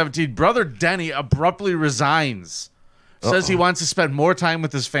 2017, brother Denny abruptly resigns. Says he wants to spend more time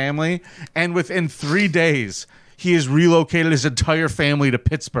with his family, and within 3 days, he has relocated his entire family to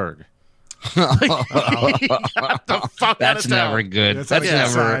Pittsburgh. The fuck That's never good.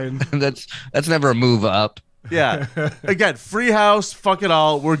 That's never a move up. Yeah. Again, free house, fuck it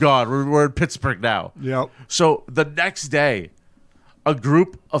all. We're gone. We're in Pittsburgh now. Yep. So the next day, a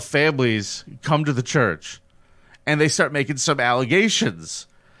group of families come to the church, and they start making some allegations.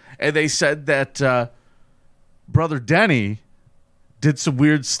 And they said that brother Denny did some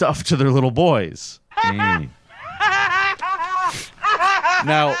weird stuff to their little boys.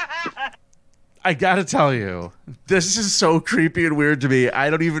 Now, I gotta tell you, this is so creepy and weird to me.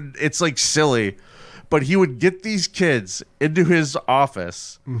 It's like silly. But he would get these kids into his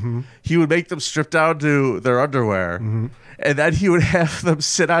office. Mm-hmm. He would make them strip down to their underwear. Mm-hmm. And then he would have them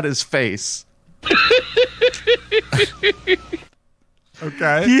sit on his face.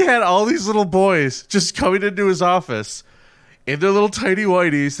 Okay. He had all these little boys just coming into his office in their little tiny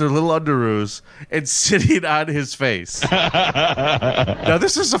whities, their little underoos, and sitting on his face. Now,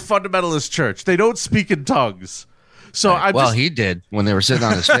 this is a fundamentalist church. They don't speak in tongues. So he did when they were sitting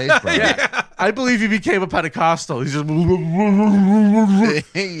on his face. Yeah. I believe he became a Pentecostal. He's just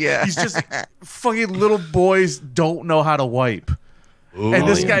He's just fucking little boys don't know how to wipe. Ooh, and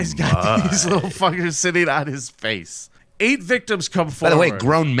this guy's got these little fuckers sitting on his face. 8 victims come forward. By the way,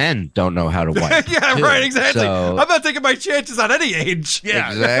 grown men don't know how to wipe. Yeah, too. right, exactly. So, I'm not taking my chances on any age. Yeah,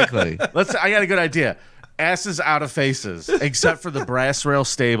 exactly. I got a good idea. Asses out of faces, except for the Brass Rail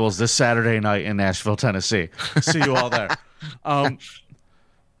Stables this Saturday night in Nashville, Tennessee. See you all there.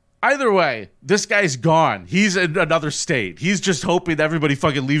 Either way, this guy's gone. He's in another state. He's just hoping everybody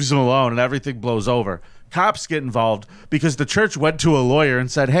fucking leaves him alone and everything blows over. Cops get involved because the church went to a lawyer and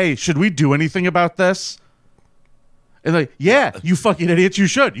said, hey, should we do anything about this? And like, yeah, you fucking idiots, you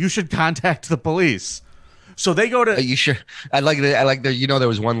should contact the police. So they go to. You sure? I like that. There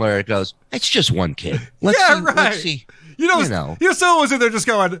was one lawyer that goes, "It's just one kid." Let's see. You know, someone was in there just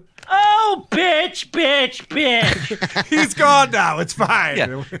going, "Oh, bitch." He's gone now. It's fine.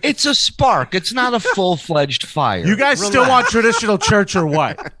 Yeah. It's a spark. It's not a full-fledged fire. You guys still want traditional church or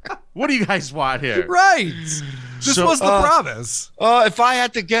what? What do you guys want here? Right. This was the promise. If I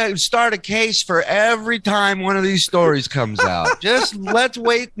had to start a case for every time one of these stories comes out, just let's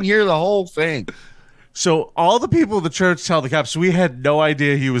wait and hear the whole thing. So all the people in the church tell the cops, we had no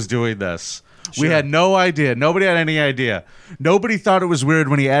idea he was doing this. Sure. We had no idea. Nobody had any idea. Nobody thought it was weird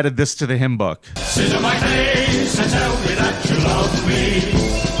when he added this to the hymn book. Sit on my face and tell me that you love me.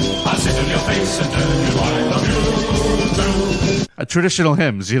 I'll sit on your face and tell you I love you too. Traditional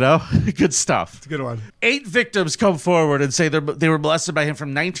hymns, good stuff. It's a good one. 8 victims come forward and say they were molested by him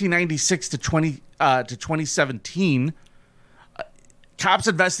from 1996 to 2017. Cops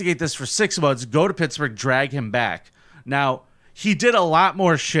investigate this for 6 months, go to Pittsburgh, drag him back. Now, he did a lot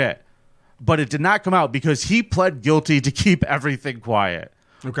more shit, but it did not come out because he pled guilty to keep everything quiet.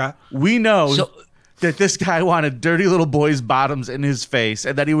 Okay. We know that this guy wanted dirty little boys' bottoms in his face,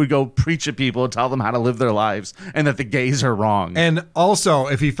 and that he would go preach at people and tell them how to live their lives, and that the gays are wrong. And also,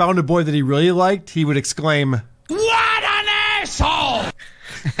 if he found a boy that he really liked, he would exclaim, "What an asshole!"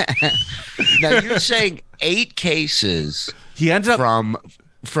 Now, you're saying 8 cases... He ended up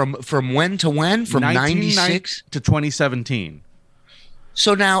from when to when? From 96 to 2017.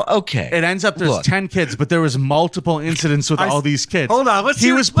 So now, okay, it ends up there's 10 kids, but there was multiple incidents with all these kids. Hold on, let's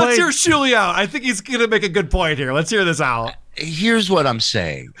hear Shuli out. I think he's gonna make a good point here. Let's hear this out. Here's what I'm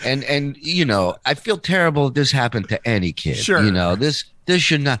saying, and I feel terrible if this happened to any kid. Sure, this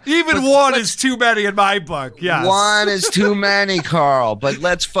should not. Even one is too many in my book. Yes. One is too many, Carl. But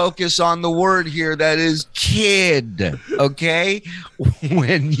let's focus on the word here that is kid, okay?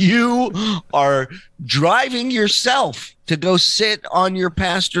 When you are driving yourself to go sit on your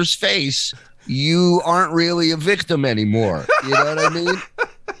pastor's face, you aren't really a victim anymore. You know what I mean?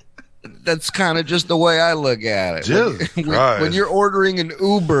 That's kind of just the way I look at it. When you're ordering an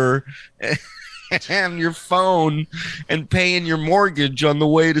Uber and your phone and paying your mortgage on the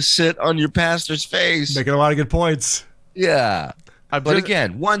way to sit on your pastor's face. Making a lot of good points. Yeah. But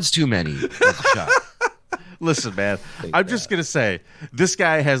again, one's too many. Listen, man, I'm just going to say, this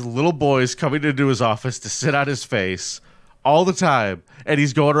guy has little boys coming into his office to sit on his face all the time, and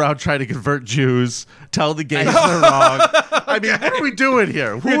he's going around trying to convert Jews, tell the gays they're wrong. I mean, what are we doing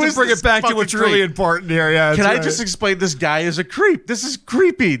here? We have to bring it back to what's really important here. Yeah, Can I just explain this guy is a creep? This is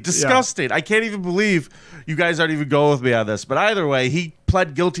creepy, disgusting. Yeah. I can't even believe you guys aren't even going with me on this. But either way, he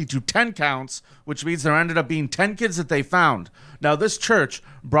pled guilty to 10 counts, which means there ended up being 10 kids that they found. Now, this church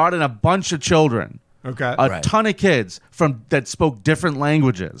brought in a bunch of children. Okay. A ton of kids that spoke different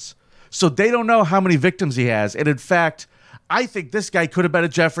languages. So they don't know how many victims he has. And in fact, I think this guy could have been a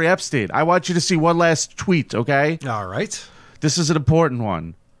Jeffrey Epstein. I want you to see one last tweet, okay? All right. This is an important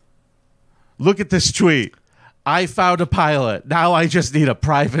one. Look at this tweet. I found a pilot. Now I just need a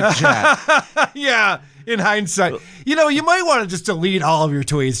private jet. Yeah, in hindsight. You might want to just delete all of your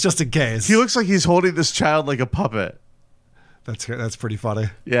tweets just in case. He looks like he's holding this child like a puppet. That's pretty funny.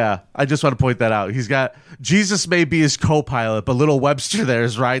 Yeah, I just want to point that out. He's got Jesus may be his co-pilot, but little Webster there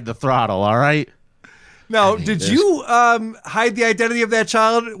is riding the throttle, all right? Now, did you hide the identity of that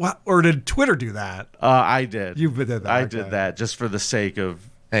child, or did Twitter do that? I did. You did that. I did that just for the sake of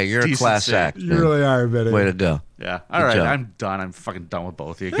Hey, you're a class act. You really are, Vinnie. Way to go. Yeah. All right, I'm done. I'm fucking done with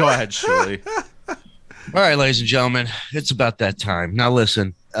both of you. Go ahead, Shuli. All right, ladies and gentlemen, it's about that time. Now,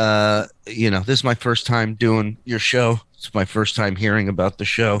 listen, this is my first time doing your show. It's my first time hearing about the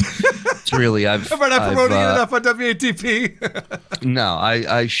show. It's really, Am I not promoting it enough on WATP? No,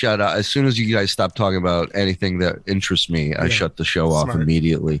 I shut up. As soon as you guys stop talking about anything that interests me, I shut the show off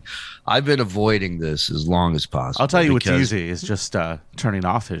immediately. I've been avoiding this as long as possible. I'll tell you what's easy. It's just turning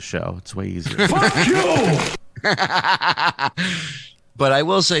off his show. It's way easier. Fuck you! But I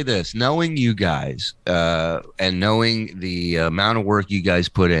will say this, knowing you guys and knowing the amount of work you guys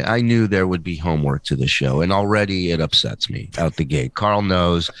put in, I knew there would be homework to the show, and already it upsets me out the gate. Carl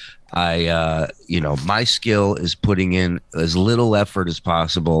knows my skill is putting in as little effort as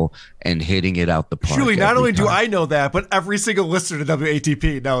possible and hitting it out the park. Truly, not only do I know that, but every single listener to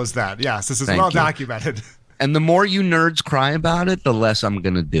WATP knows that. Yes, this is well documented. And the more you nerds cry about it, the less I'm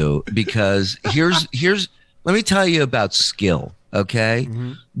going to do, because here's let me tell you about skill. Okay,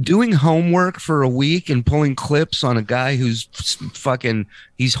 doing homework for a week and pulling clips on a guy who's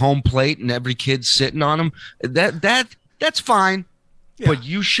he's home plate and every kid's sitting on him. That's fine. But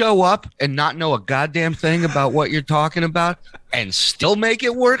you show up and not know a goddamn thing about what you're talking about and still make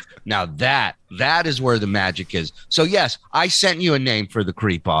it work. Now that is where the magic is. So yes, I sent you a name for the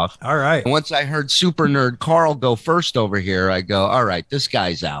creep off. All right. And once I heard super nerd Karl go first over here, I go, all right, this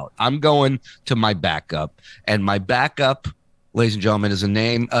guy's out. I'm going to my backup. And my backup, ladies and gentlemen, is a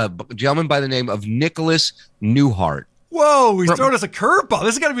gentleman by the name of Nicholas Newhart. Whoa, he's throwing us a curveball.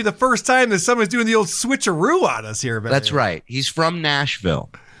 This has got to be the first time that somebody's doing the old switcheroo on us here. That's right. He's from Nashville,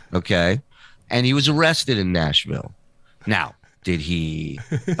 okay? And he was arrested in Nashville. Now, did he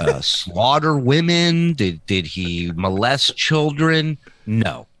slaughter women? Did he molest children?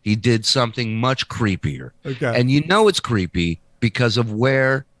 No. He did something much creepier. Okay. And you know it's creepy because of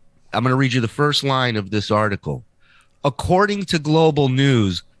where – I'm going to read you the first line of this article. According to Global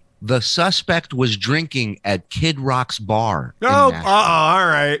News, the suspect was drinking at Kid Rock's bar. Oh, all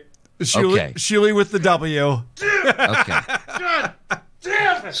right. Shuli with the W. Okay.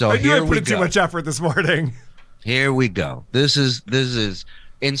 So I knew I here put we in too go. much effort this morning. Here we go. This is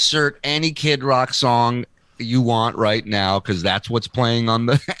insert any Kid Rock song you want right now because that's what's playing on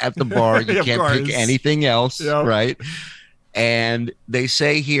at the bar. You can't pick anything else, right? And they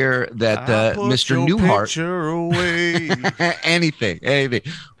say here that Mr. Newhart, anything.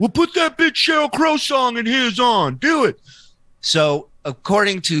 We'll put that bitch Sheryl Crow song in his on. Do it. So,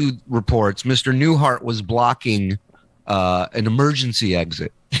 according to reports, Mr. Newhart was blocking an emergency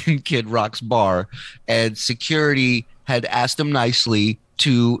exit in Kid Rock's bar, and security had asked him nicely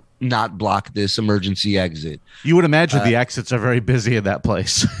to not block this emergency exit. You would imagine the exits are very busy in that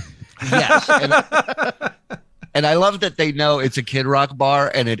place. Yes. And I love that they know it's a Kid Rock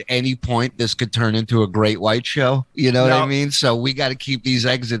bar, and at any point this could turn into a Great White show. You know what I mean? So we got to keep these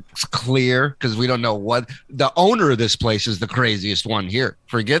exits clear because we don't know what the owner of this place is. The craziest one here.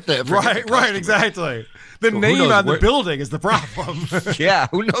 Forget the Right, exactly. The name on the building is the problem. Yeah,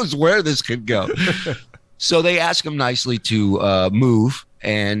 who knows where this could go? So they ask him nicely to move,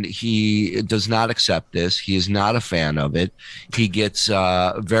 and he does not accept this. He is not a fan of it. He gets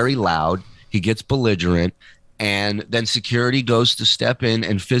very loud. He gets belligerent. And then security goes to step in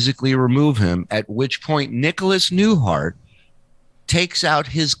and physically remove him, at which point Nicholas Newhart takes out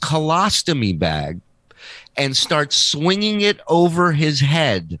his colostomy bag and starts swinging it over his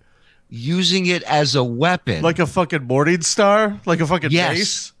head, using it as a weapon. Like a fucking Morning Star? Like a fucking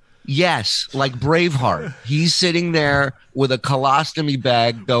mace? Yes, like Braveheart. He's sitting there with a colostomy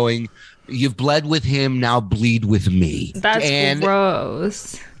bag going, you've bled with him, now bleed with me. That's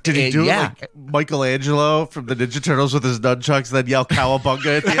gross. Did he do it like Michelangelo from the Ninja Turtles with his nunchucks and then yell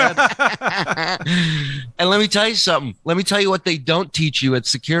cowabunga at the end? And let me tell you something. Let me tell you what they don't teach you at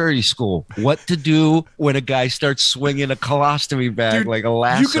security school. What to do when a guy starts swinging a colostomy bag like a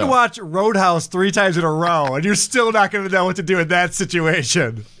lasso. You can watch Roadhouse 3 times in a row, and you're still not going to know what to do in that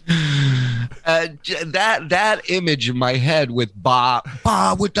situation. That image in my head with ba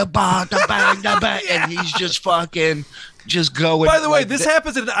with the bang, the bang, and he's just fucking just going. By the way, this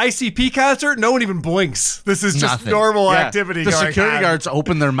happens at an ICP concert. No one even blinks. This is just normal activity. The security guards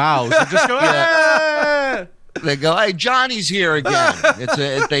open their mouths and just go. "Ah!" They go, "Hey, Johnny's here again."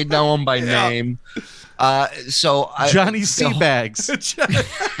 They know him by name. Johnny Seabags.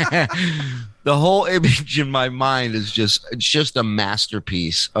 The whole image in my mind is just a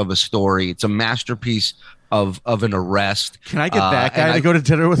masterpiece of a story. It's a masterpiece of an arrest. Can I get that guy to go to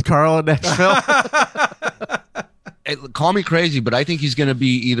dinner with Karl in Nashville? Call me crazy, but I think he's going to be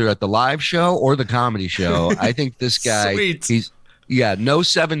either at the live show or the comedy show. I think this guy, no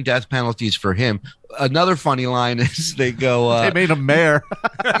 7 death penalties for him. Another funny line is they go, they made him mayor.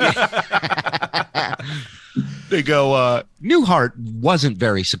 They go, Newhart wasn't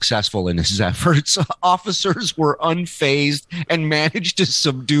very successful in his efforts. Officers were unfazed and managed to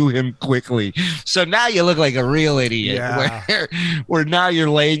subdue him quickly. So now you look like a real idiot. Where now you're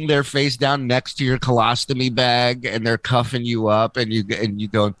laying there face down next to your colostomy bag and they're cuffing you up and you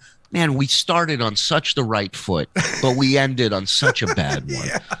go, man, we started on such the right foot, but we ended on such a bad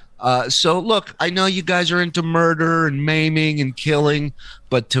one. So look, I know you guys are into murder and maiming and killing,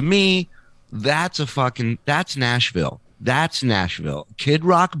 but to me, that's Nashville. That's Nashville. Kid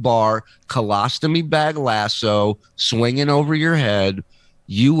Rock bar, colostomy bag lasso, swinging over your head.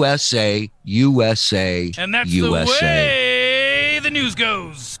 USA, USA, and that's USA. The way the news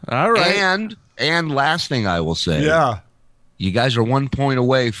goes. All right. And last thing I will say. Yeah. You guys are 1 point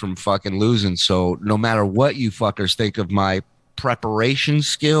away from fucking losing. So no matter what you fuckers think of my preparation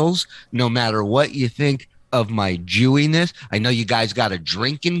skills, no matter what you think of my Jewiness, I know you guys got a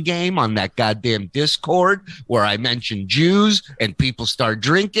drinking game on that goddamn Discord where I mention Jews and people start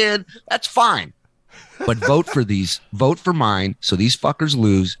drinking. That's fine. But vote for mine, so these fuckers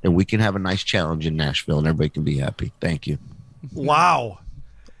lose, and we can have a nice challenge in Nashville, and everybody can be happy. Thank you. Wow.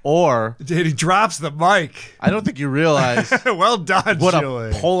 Or he drops the mic. I don't think you realize. Well done, what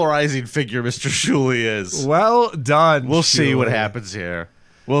Shuli. a polarizing figure Mr. Shuli is. Well done. We'll see what Shuli. happens here.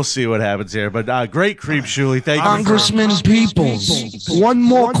 But great creep, Shuli. Thank you. Congressman Peoples, one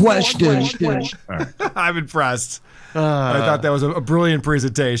more question. I'm impressed. I thought that was a brilliant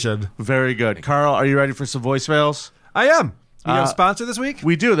presentation. Very good. Carl, are you ready for some voicemails? I am. You have a sponsor this week?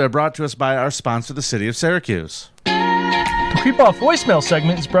 We do. They're brought to us by our sponsor, the City of Syracuse. The Creep Off voicemail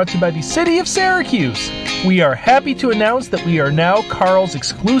segment is brought to you by the City of Syracuse. We are happy to announce that we are now Carl's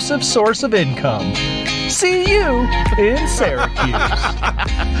exclusive source of income. See you in Syracuse.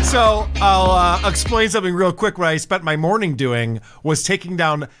 So I'll explain something real quick. What I spent my morning doing was taking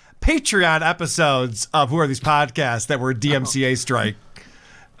down Patreon episodes of Who Are These Podcasts that were DMCA strike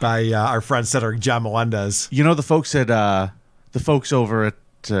by our friend Cedric John Melendez. You know, the folks over at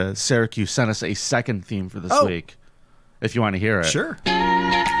Syracuse sent us a second theme for this week. If you want to hear it. Sure.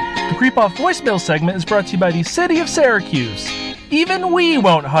 The Creep Off voicemail segment is brought to you by the City of Syracuse. Even we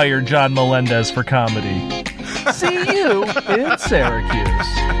won't hire John Melendez for comedy. See you in Syracuse.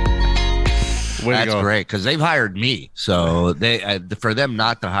 That's great, because they've hired me. So they for them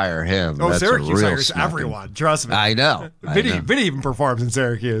not to hire him. Oh, that's Syracuse a real hires snubbing. everyone. Trust me. I know. Vinnie even performs in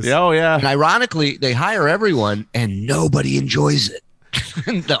Syracuse. Oh, yeah. And ironically, they hire everyone, and nobody enjoys it.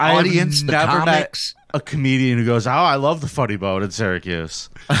 The audience, the comics. Met a comedian who goes, "Oh, I love the Funny Bone in Syracuse."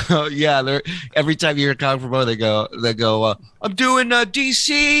 Oh yeah, every time you hear a comic from they go, I'm doing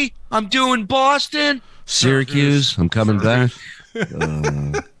DC, I'm doing Boston, Syracuse, I'm coming back.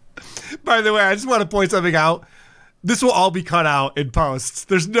 By the way, I just want to point something out. This will all be cut out in post.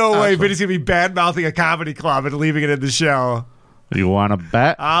 There's no way Vinny's gonna be bad mouthing a comedy club and leaving it in the show. You want to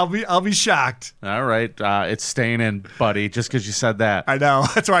bet? I'll be shocked. All right, it's staying in, buddy. Just because you said that. I know.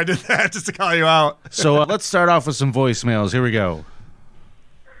 That's why I did that, just to call you out. So let's start off with some voicemails. Here we go.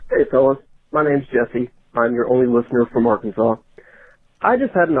 Hey, fellas. My name's Jesse. I'm your only listener from Arkansas. I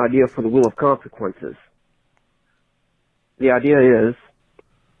just had an idea for the Wheel of Consequences. The idea is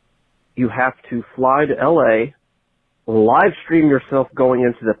you have to fly to L.A., live stream yourself going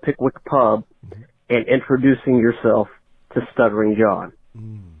into the Pickwick pub, and introducing yourself to Stuttering John.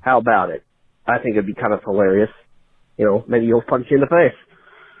 How about it? I think it'd be kind of hilarious. You know, maybe he'll punch you in the face.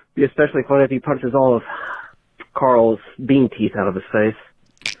 Be especially funny if he punches all of Carl's bean teeth out of his face.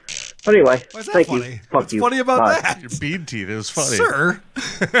 But anyway, thank funny? you. Fuck What's you. funny about Bye. that? Your bean teeth is funny. Sir.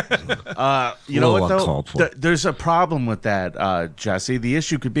 You know what, though? There's a problem with that, Jesse. The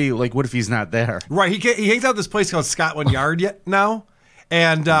issue could be, like, what if he's not there? Right. He hangs out at this place called Scotland Yard now.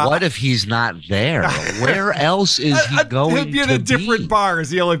 And what if he's not there? Where else is he going? He'd be in a different bar. Is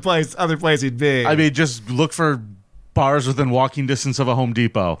the only other place he'd be. I mean, just look for bars within walking distance of a Home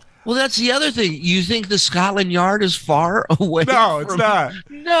Depot. Well, that's the other thing. You think the Scotland Yard is far away? No, it's not.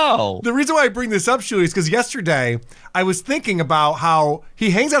 No. The reason why I bring this up, Shuli, is because yesterday I was thinking about how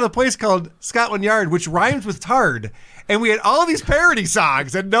he hangs out at a place called Scotland Yard, which rhymes with tard. And we had all of these parody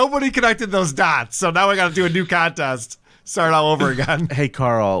songs, and nobody connected those dots. So now I got to do a new contest. Start all over again. Hey,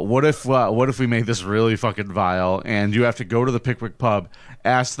 Carl, what if we make this really fucking vile and you have to go to the Pickwick pub,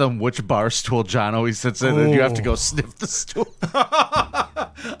 ask them which bar stool John always sits in, and you have to go sniff the stool?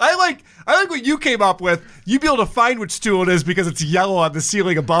 I like what you came up with. You'd be able to find which stool it is because it's yellow on the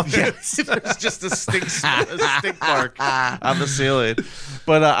ceiling above it. There's just a stink mark on the ceiling.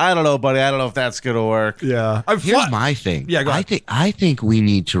 But I don't know, buddy. I don't know if that's gonna work. Yeah. Here's my thing. Yeah, go ahead. I think we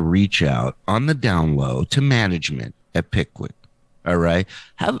need to reach out on the down low to management at Pickwick. All right,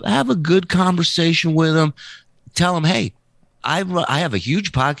 have a good conversation with them. Tell them, hey, I have a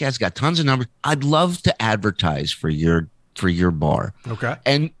huge podcast, got tons of numbers. I'd love to advertise for your bar. Okay,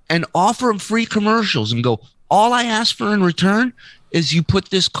 and offer them free commercials and go. All I ask for in return is you put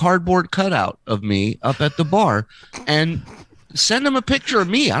this cardboard cutout of me up at the bar and send him a picture of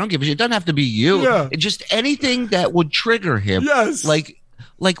me. I don't give a shit. It doesn't have to be you. Yeah. Just anything that would trigger him. Yes.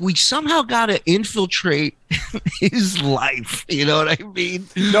 Like we somehow got to infiltrate his life. You know what I mean?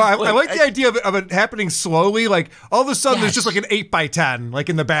 No, I like the idea of it happening slowly. Like all of a sudden there's just like an 8x10 like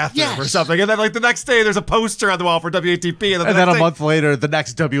in the bathroom or something. And then like the next day there's a poster on the wall for WATP. And then a month later, the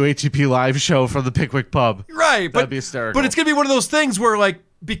next WATP live show from the Pickwick pub. Right. That'd be hysterical. But it's going to be one of those things where like,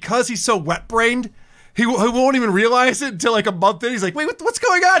 because he's so wet-brained, he won't even realize it until like a month in. He's like, wait, what's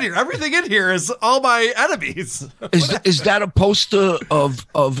going on here? Everything in here is all my enemies. Is that a poster of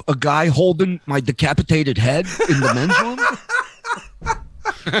a guy holding my decapitated head in the men's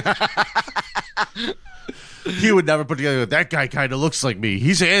room? He would never put together, that guy kind of looks like me.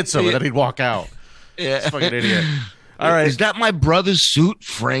 He's handsome. And then he'd walk out. It's a fucking idiot. All right. Is that my brother's suit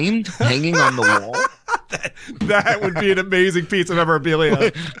framed, hanging on the wall? That would be an amazing piece of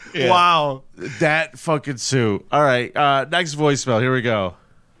memorabilia. Yeah. Wow. That fucking suit. All right. Next voicemail. Here we go.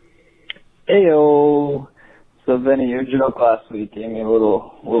 Heyo. So, Vinny, your joke last week gave me a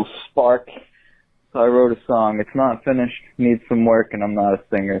little spark. So I wrote a song. It's not finished, needs some work, and I'm not a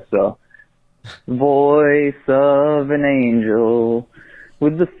singer. So, voice of an angel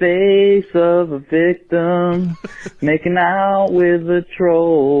with the face of a victim, making out with a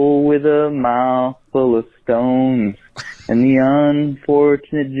troll with a mouth full of stones. And the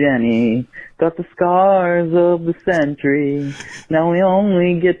unfortunate Jenny got the scars of the century. Now we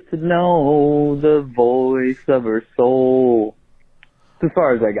only get to know the voice of her soul. It's as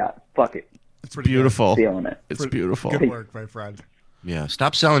far as I got. Fuck it. It's beautiful. Feeling it. It's beautiful. Good work, my friend. Yeah,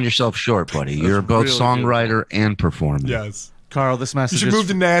 stop selling yourself short, buddy. You're both really songwriter and performer. Yes. Carl, this You message should move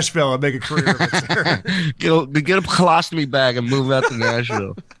to Nashville and make a career of it. Get a colostomy bag and move out to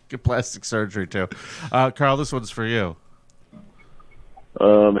Nashville. Get plastic surgery, too. Carl, this one's for you.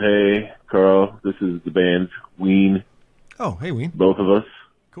 Hey, Carl. This is the band Ween. Oh, hey, Ween. Both of us.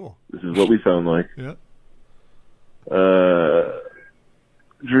 Cool. This is what we sound like. Yeah.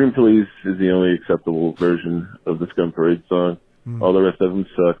 Dream Police is the only acceptable version of the Scum Parade song. All the rest of them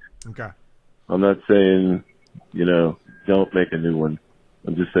suck. Okay. I'm not saying, don't make a new one.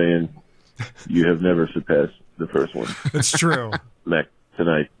 I'm just saying you have never surpassed the first one. That's true. Mac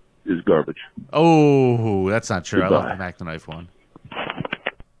Tonight is garbage. Oh, that's not true. Goodbye. I love the Mac the Knife one.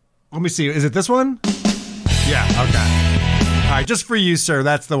 Let me see. Is it this one? Yeah, okay. All right, just for you, sir,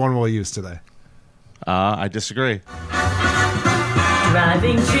 that's the one we'll use today. I disagree. Are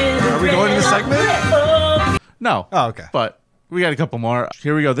we going to the segment? No. Oh, okay. But we got a couple more.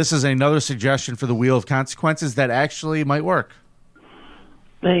 Here we go. This is another suggestion for the Wheel of Consequences that actually might work.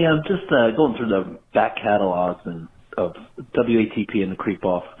 Hey, I'm just going through the back catalogs of WATP and the Creep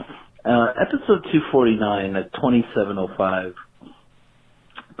Off. Episode 249 at 2705.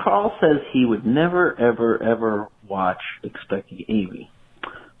 Carl says he would never, ever, ever watch Expecting Amy.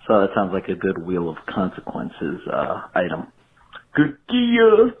 So that sounds like a good Wheel of Consequences item. Good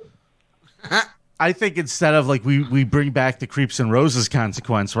gear. I think instead of like we bring back the Creeps and Roses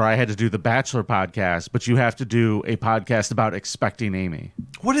consequence where I had to do the Bachelor podcast, but you have to do a podcast about Expecting Amy.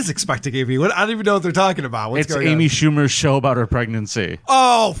 What is Expecting Amy? I don't even know what they're talking about. What's It's going Amy on? Schumer's show about her pregnancy.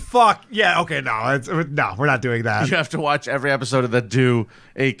 Oh, fuck. Yeah, okay, no, we're not doing that. You have to watch every episode and then do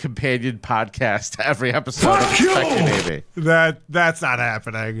a companion podcast to every episode of Expecting Amy. That's not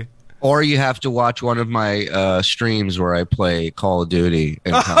happening. Or you have to watch one of my streams where I play Call of Duty.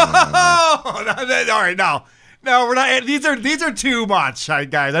 And comment on that. All right, no, we're not. These are too much,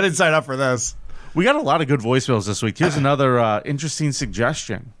 guys. I didn't sign up for this. We got a lot of good voicemails this week. Here's another interesting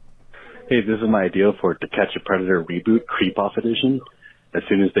suggestion. Hey, this is my idea for To Catch a Predator reboot, Creep Off Edition. As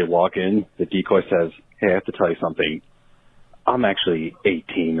soon as they walk in, the decoy says, "Hey, I have to tell you something. I'm actually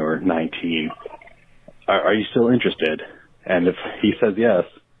 18 or 19. Are you still interested?" And if he says yes,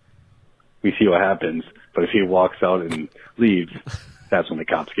 we see what happens. But if he walks out and leaves, that's when the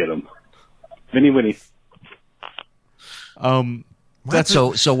cops get him. Vinny Winnie.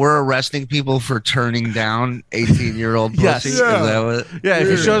 So we're arresting people for turning down 18-year-old pussy? Yes. Is that what? Yeah, if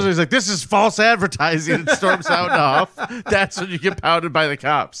he shows me, he's like, this is false advertising and storms out off, that's when you get pounded by the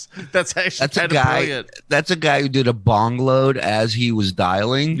cops. That's actually kind of brilliant. That's a guy who did a bong load as he was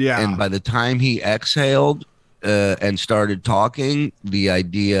dialing. Yeah. And by the time he exhaled and started talking, the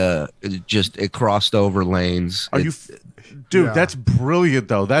idea, it crossed over lanes. Dude, that's brilliant,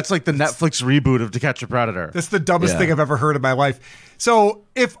 though. That's like the Netflix reboot of To Catch a Predator. That's the dumbest thing I've ever heard in my life. So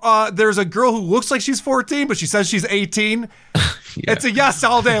if there's a girl who looks like she's 14, but she says she's 18, it's a yes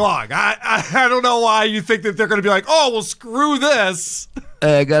all day long. I don't know why you think that they're going to be like, oh, well, screw this.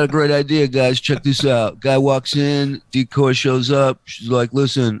 Hey, I got a great idea, guys. Check this out. Guy walks in, decoy shows up. She's like,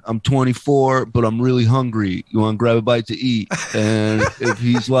 listen, I'm 24, but I'm really hungry. You want to grab a bite to eat? And if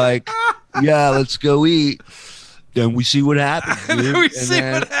he's like, yeah, let's go eat, then we see what happens, dude. What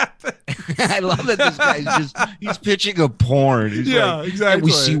happens. I love that this guy's he's pitching a porn. He's like, exactly.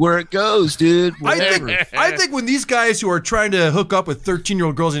 We see where it goes, dude. I think when these guys who are trying to hook up with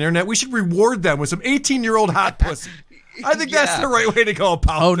 13-year-old girls on the internet, we should reward them with some 18-year-old hot pussy. I think that's the right way to go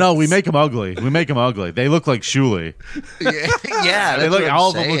about Oh, no, we make them ugly. They look like Shuli. Yeah, they look. All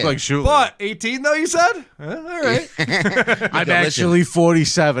of them look like Shuli. What, 18 though, you said? All right. I'm actually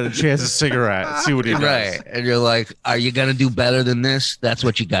 47 and she has a cigarette. Let's see what he does. Right. And you're like, are you going to do better than this? That's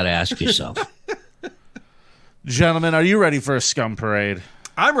what you got to ask yourself. Gentlemen, are you ready for a scum parade?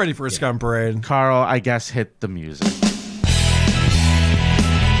 I'm ready for a scum parade. Carl, I guess hit the music.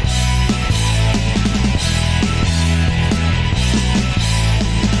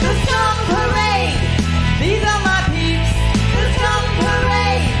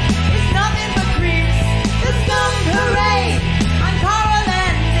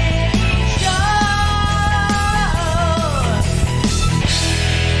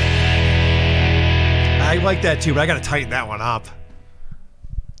 like that too, but I got to tighten that one up.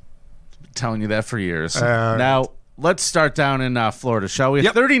 Been telling you that for years. Now, let's start down in Florida, shall we?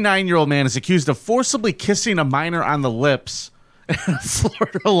 A 39-year-old man is accused of forcibly kissing a minor on the lips in a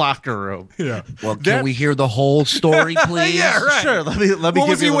Florida locker room. Yeah. Well, can we hear the whole story, please? Yeah, right. Sure. Let me. What give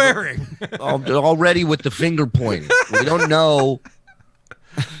was you he wearing? Already with the finger pointing. We don't know.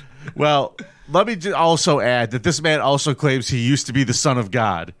 Well, let me also add that this man also claims he used to be the son of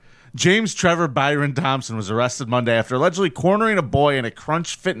God. James Trevor Byron Thompson was arrested Monday after allegedly cornering a boy in a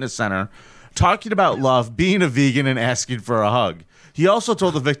Crunch Fitness Center, talking about love, being a vegan, and asking for a hug. He also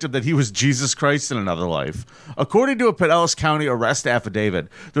told the victim that he was Jesus Christ in another life. According to a Pinellas County arrest affidavit,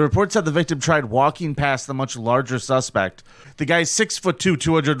 the report said the victim tried walking past the much larger suspect. The guy's 6'2",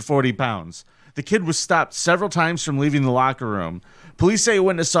 240 pounds. The kid was stopped several times from leaving the locker room. Police say a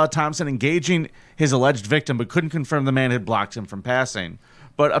witness saw Thompson engaging his alleged victim, but couldn't confirm the man had blocked him from passing.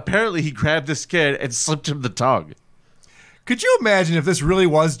 But apparently he grabbed this kid and slipped him the tongue. Could you imagine if this really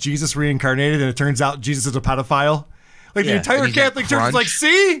was Jesus reincarnated and it turns out Jesus is a pedophile? Like the entire Catholic Church is like,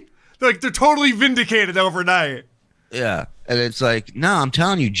 see? They're totally vindicated overnight. Yeah. And it's like, no, I'm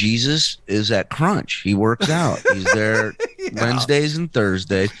telling you, Jesus is at Crunch. He works out. He's there Wednesdays and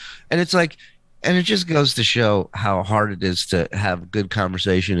Thursdays. And it's like, and it just goes to show how hard it is to have good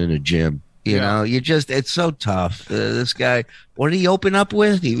conversation in a gym. You know, it's so tough. This guy, what did he open up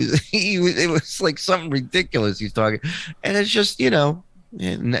with? It was like something ridiculous he's talking. And it's just, and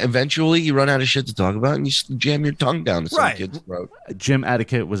eventually you run out of shit to talk about and you jam your tongue down to some kid's throat. Gym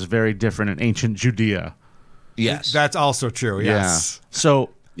etiquette was very different in ancient Judea. Yes. That's also true, yes. Yeah. So,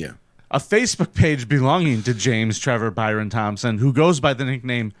 a Facebook page belonging to James Trevor Byron Thompson, who goes by the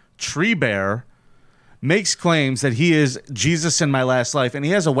nickname Tree Bear, makes claims that he is Jesus in my last life, and he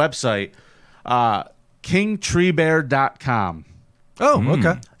has a website, kingtreebear.com. Oh,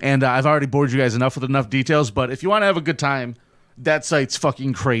 okay. And I've already bored you guys enough with enough details, but if you want to have a good time, that site's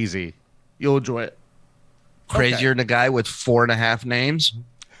fucking crazy. You'll enjoy it. Crazier than a guy with 4.5 names?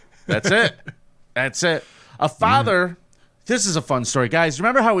 That's it. That's it. A father, this is a fun story. Guys,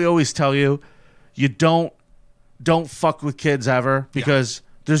 remember how we always tell you, you don't fuck with kids ever because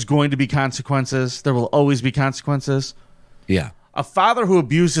there's going to be consequences. There will always be consequences. Yeah. A father who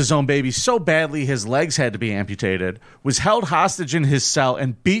abused his own baby so badly his legs had to be amputated was held hostage in his cell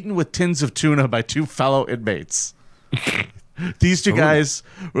and beaten with tins of tuna by 2 fellow inmates. These 2 guys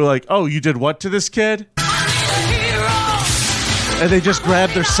were like, oh, you did what to this kid? And they just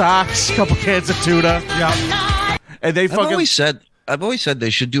grabbed their socks, a couple cans of tuna. Yeah. And they fucking... I've always said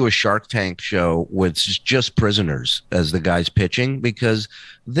they should do a Shark Tank show with just prisoners as the guys pitching because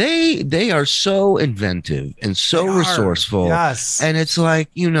they are so inventive and so resourceful. Yes. And it's like,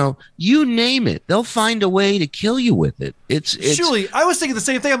 you name it. They'll find a way to kill you with it. It's Shuli, I was thinking the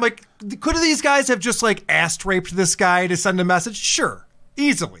same thing. I'm like, could these guys have just like ass raped this guy to send a message? Sure.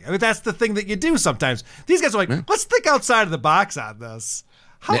 Easily. I mean, that's the thing that you do sometimes. These guys are like, let's think outside of the box on this.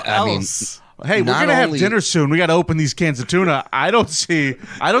 How else? Hey, we're gonna have dinner soon. We got to open these cans of tuna. I don't see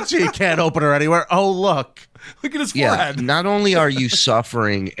a can opener anywhere. Oh, look at his forehead. Not only are you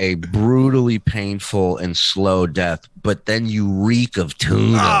suffering a brutally painful and slow death, but then you reek of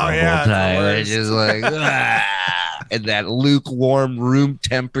tuna the whole time. It's just like, and that lukewarm room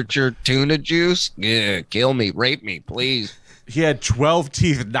temperature tuna juice. Yeah, kill me, rape me, please. He had 12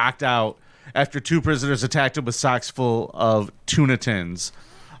 teeth knocked out after 2 prisoners attacked him with socks full of tuna tins.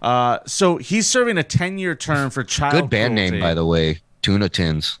 So he's serving a 10-year term for child Good band cruelty. name, by the way. Tuna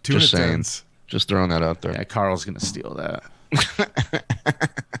Tins. Tuna Just saying. Tins. Just throwing that out there. Yeah, Carl's going to steal that.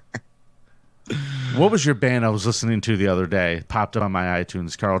 What was your band I was listening to the other day? Popped up on my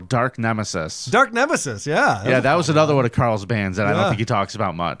iTunes, Carl. Dark Nemesis. Dark Nemesis, yeah. That was another one of Carl's bands that I don't think he talks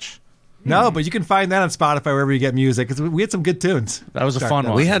about much. No, but you can find that on Spotify wherever you get music. 'Cause we had some good tunes. That was a fun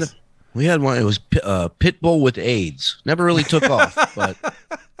one. We had one. It was Pitbull with AIDS. Never really took off, but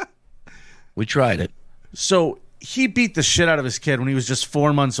we tried it. So he beat the shit out of his kid when he was just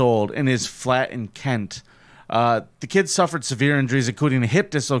 4 months old in his flat in Kent. The kid suffered severe injuries, including a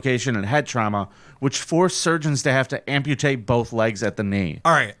hip dislocation and head trauma, which forced surgeons to have to amputate both legs at the knee.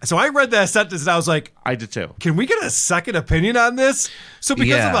 All right. So I read that sentence and I was like, I did too. Can we get a second opinion on this? So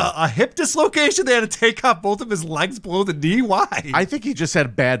because of a hip dislocation, they had to take off both of his legs below the knee? Why? I think he just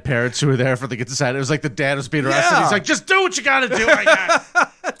had bad parents who were there for the consent. It was like the dad was being arrested. He's like, just do what you got to do, I guess.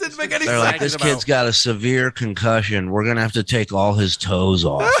 That didn't make any They're sense. like, this kid's got a severe concussion. We're going to have to take all his toes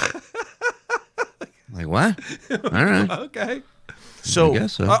off. Like, what? All right. Okay. So, I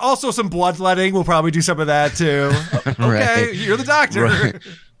guess so. Also some bloodletting. We'll probably do some of that too. Okay, Right. you're the doctor. Right.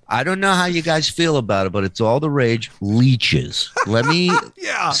 I don't know how you guys feel about it, but it's all the rage. Leeches. Let me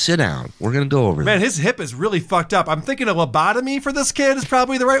sit down. We're going to go over Man, this. his hip is really fucked up. I'm thinking a lobotomy for this kid is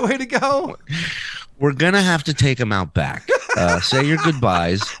probably the right way to go. We're going to have to take him out back. Say your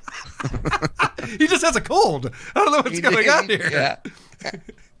goodbyes. He just has a cold. I don't know what's going on here. Yeah.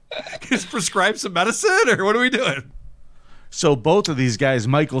 Just prescribe some medicine, or what are we doing? So both of these guys,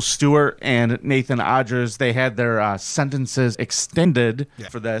 Michael Stewart and Nathan Odgers, they had their sentences extended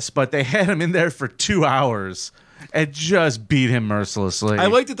for this, but they had him in there for 2 hours and just beat him mercilessly. I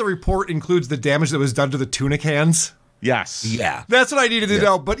like that the report includes the damage that was done to the tuna cans. Yes. Yeah. That's what I needed to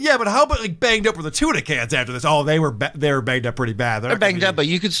know. But how about like banged up with the tuna cans after this? Oh, they were banged up pretty bad. They're banged up, but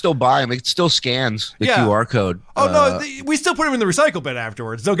you could still buy them. It still scans the QR code. Oh, no, we still put them in the recycle bin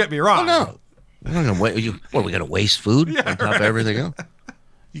afterwards. Don't get me wrong. Oh, no. We're not gonna wait. What, we got to waste food on top of everything else?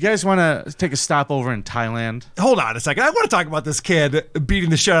 You guys want to take a stop over in Thailand? Hold on a second. I want to talk about this kid beating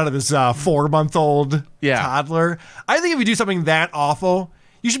the shit out of his 4-month-old toddler. I think if you do something that awful,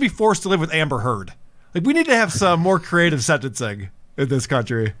 you should be forced to live with Amber Heard. Like, we need to have some more creative sentencing in this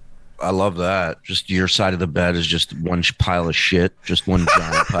country. I love that. Just your side of the bed is just one pile of shit. Just one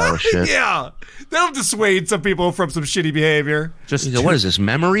giant pile of shit. Yeah. That'll dissuade some people from some shitty behavior. Just what is this,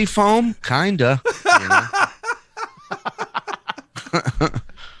 memory foam? Kinda. You know?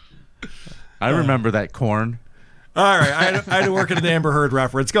 I remember that corn. All right. I had to work at an Amber Heard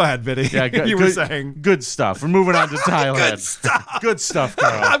reference. Go ahead, Vinny. Yeah, you were saying. Good stuff. We're moving on to Thailand. Good stuff. Good stuff,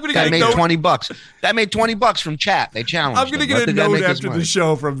 Carl. I'm gonna that get made a note. $20. That made $20 from chat. They challenged I'm going to him. get Let a the guy note make his after money. the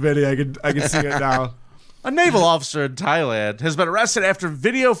show from Vinny. I can see it now. A naval officer in Thailand has been arrested after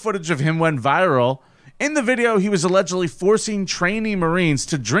video footage of him went viral. In the video, he was allegedly forcing trainee Marines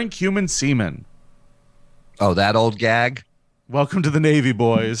to drink human semen. Oh, that old gag? Welcome to the Navy,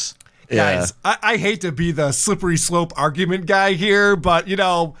 boys. Guys, I hate to be the slippery slope argument guy here, but,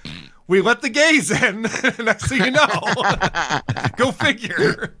 we let the gays in. Next thing you know. Go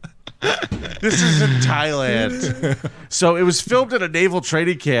figure. This is in Thailand. So it was filmed at a naval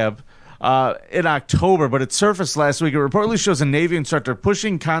training camp in October, but it surfaced last week. It reportedly shows a Navy instructor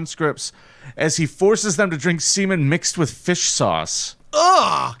pushing conscripts as he forces them to drink semen mixed with fish sauce.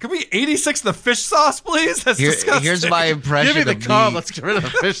 Ugh! Can we 86 the fish sauce, please? That's disgusting. Here's my impression. Give me the call. Let's get rid of the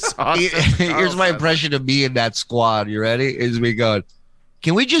fish sauce. Here's my impression of me in that squad. You ready? Is me going,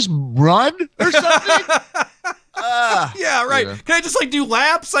 can we just run or something? Yeah, right. Can I just do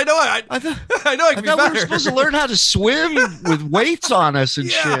laps? I know I know I can be thought we better. were supposed to learn how to swim with weights on us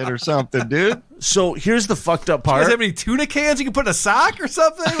and shit or something, dude. So here's the fucked up Do you part. guys have any tuna cans you can put in a sock or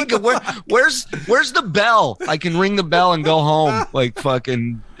something? Where's the bell? I can ring the bell and go home like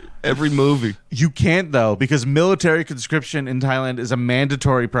fucking every movie. You can't, though, because military conscription in Thailand is a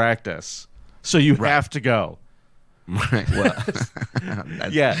mandatory practice. So you have to go. Right. Well,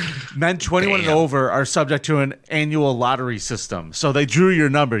 yeah. Men 21 and over are subject to an annual lottery system. So they drew your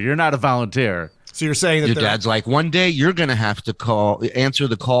number. You're not a volunteer. So you're saying that your dad's like, one day you're going to have to answer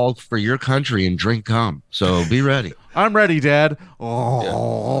the call for your country and drink cum. So be ready. I'm ready, Dad.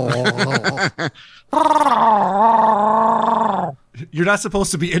 You're not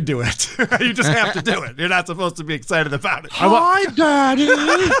supposed to be into it. You just have to do it. You're not supposed to be excited about it. Hi, Daddy.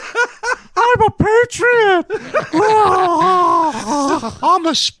 I'm a patriot. I'm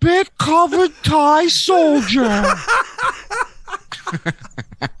a spit-covered Thai soldier.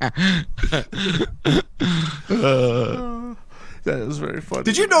 That is very funny.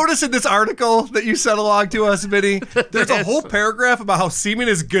 Did you notice in this article that you sent along to us, Vinny, there's a whole paragraph about how semen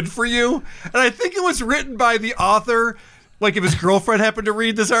is good for you? And I think it was written by the author, like if his girlfriend happened to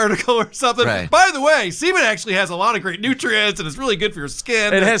read this article or something. Right. By the way, semen actually has a lot of great nutrients and it's really good for your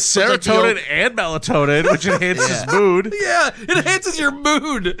skin. It has serotonin and melatonin, which enhances mood. Yeah, it enhances your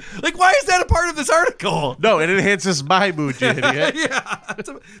mood. Like, why is that a part of this article? No, it enhances my mood, you idiot. Yeah,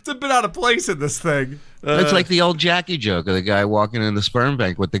 it's a bit out of place in this thing. It's like the old Jackie joke of the guy walking in the sperm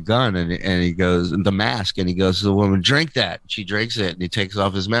bank with the gun and he goes, the mask, and he goes to the woman, drink that. She drinks it and he takes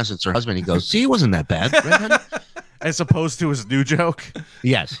off his mask. It's her husband. He goes, see, it wasn't that bad. Right, honey? As opposed to his new joke?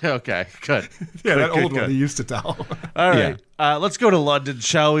 Yes. Okay, good. Yeah, Good, that good, old one good. he used to tell. All right. Let's go to London,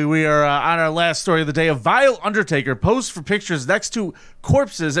 shall we? We are on our last story of the day. A vile undertaker posed for pictures next to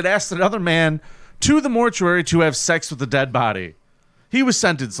corpses and asked another man to the mortuary to have sex with the dead body. He was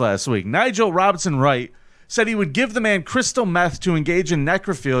sentenced last week. Nigel Robinson Wright said he would give the man crystal meth to engage in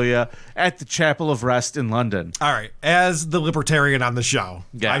necrophilia at the Chapel of Rest in London. All right. As the libertarian on the show,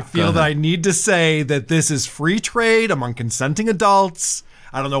 Yeah, I feel that I need to say that this is free trade among consenting adults.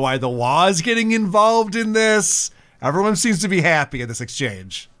 I don't know why the law is getting involved in this. Everyone seems to be happy in this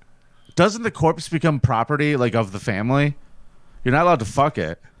exchange. Doesn't the corpse become property, like, of the family? You're not allowed to fuck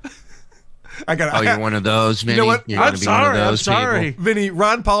it. You're one of those, Vinny? You know what? You're gonna be one of those people? Vinny,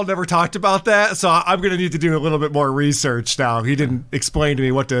 Ron Paul never talked about that, so I'm going to need to do a little bit more research now. He didn't explain to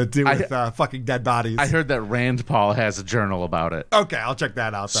me what to do with fucking dead bodies. I heard that Rand Paul has a journal about it. Okay, I'll check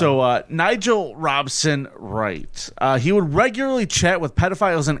that out then. So Nigel Robson Wright, he would regularly chat with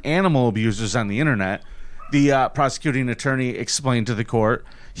pedophiles and animal abusers on the internet. The prosecuting attorney explained to the court.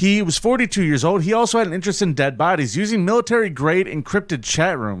 He was 42 years old. He also had an interest in dead bodies, using military-grade encrypted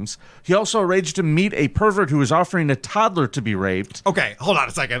chat rooms. He also arranged to meet a pervert who was offering a toddler to be raped. Okay, hold on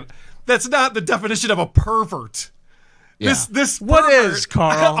a second. That's not the definition of a pervert. Yeah. This What pervert is,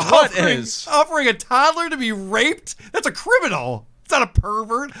 Carl? What is? Offering a toddler to be raped? That's a criminal. It's not a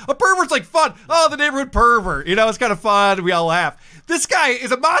pervert. A pervert's like fun. Oh, the neighborhood pervert. You know, it's kind of fun. We all laugh. This guy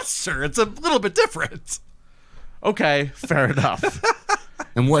is a monster. It's a little bit different. Okay, fair enough.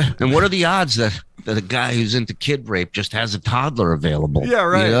 And what are the odds that a guy who's into kid rape just has a toddler available? Yeah,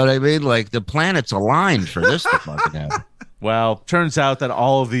 right. You know what I mean? Like, the planets aligned for this to fucking happen. Well, turns out that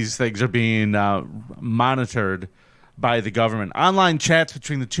all of these things are being monitored by the government. Online chats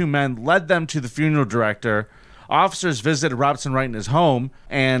between the two men led them to the funeral director. Officers visited Robson Wright in his home,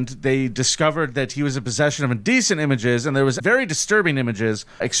 and they discovered that he was in possession of indecent images, and there was very disturbing images.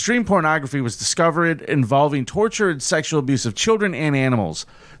 Extreme pornography was discovered involving torture and sexual abuse of children and animals.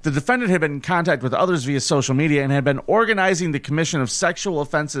 The defendant had been in contact with others via social media and had been organizing the commission of sexual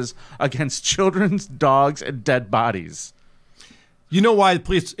offenses against children, dogs, and dead bodies. You know why the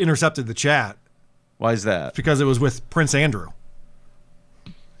police intercepted the chat? Why is that? It's because it was with Prince Andrew.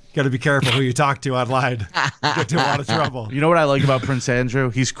 Got to be careful who you talk to online. Get into a lot of trouble. You know what I like about Prince Andrew?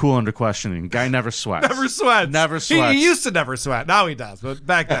 He's cool under questioning. Guy never sweats. Never sweats. Never sweats. He used to never sweat. Now he does, but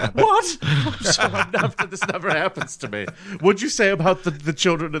back then. What? This never happens to me. What'd you say about the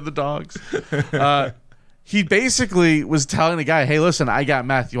children and the dogs? He basically was telling the guy, hey, listen, I got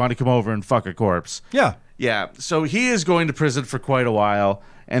meth. You want to come over and fuck a corpse? Yeah. Yeah. So he is going to prison for quite a while.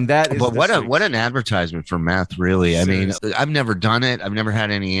 And that is but what an advertisement for meth, really. I mean, I've never done it. I've never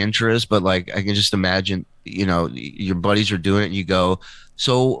had any interest, but like I can just imagine, you know, your buddies are doing it and you go,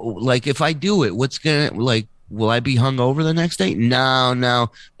 so like if I do it, what's gonna like will I be hungover the next day?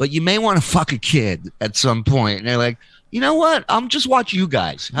 No. But you may want to fuck a kid at some point. And they're like, you know what? I'm just watch you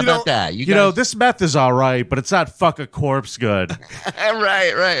guys. How about that? You know, this meth is all right, but it's not fuck a corpse good.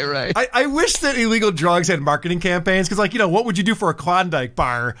 Right. I wish that illegal drugs had marketing campaigns because, like, you know, what would you do for a Klondike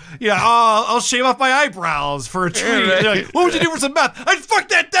bar? You know, I'll shave off my eyebrows for a treat. Right. Like, what would you do for some meth? I'd fuck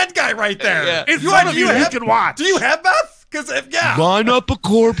that dead guy right there. Yeah. In front of you can watch. Do you have meth? Because yeah. Line up a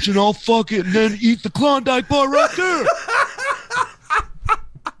corpse and I'll fuck it and then eat the Klondike bar right there.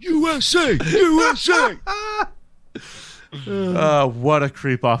 USA. What a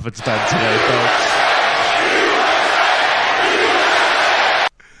creep off it's been today, folks.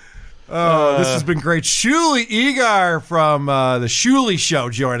 This has been great. Shuli Egar from the Shuli Show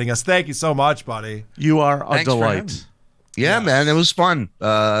joining us. Thank you so much, buddy. You are a Thanks delight. Yeah, man, it was fun.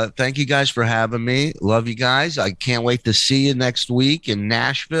 Thank you guys for having me. Love you guys. I can't wait to see you next week in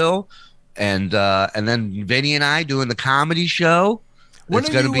Nashville, and then Vinny and I doing the comedy show. When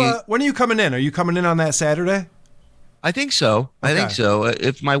are you coming in? Are you coming in on that Saturday? I think so. Okay. I think so.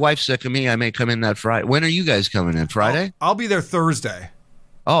 If my wife's sick of me, I may come in that Friday. When are you guys coming in? Friday? I'll be there Thursday.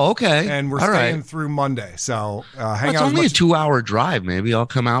 Oh, okay. And we're All staying right. through Monday. So hang It's out. only a 2-hour drive. Maybe I'll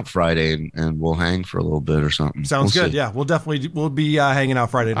come out Friday and we'll hang for a little bit or something. Sounds We'll good. see. Yeah, we'll be hanging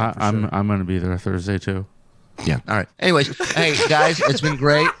out Friday night. I'm going to be there Thursday, too. Yeah. All right. Anyways, hey, guys, it's been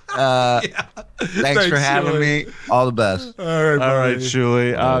great. Thanks for having me. All the best. All right, buddy. All right,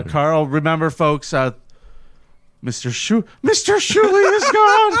 Shuli. Carl, remember, folks, Mr. Shuli is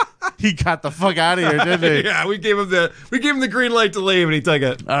gone. He got the fuck out of here, didn't he? Yeah, we gave him the green light to leave, and he took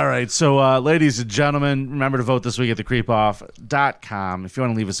it. All right, so ladies and gentlemen, remember to vote this week at thecreepoff.com. If you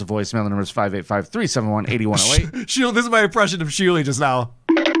want to leave us a voicemail, the number is 585-371-8108. Shuli, this is my impression of Shuli just now.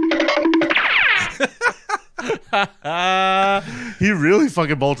 He really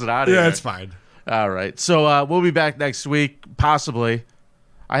fucking bolted out of here. Yeah, it's fine. All right, so we'll be back next week, possibly.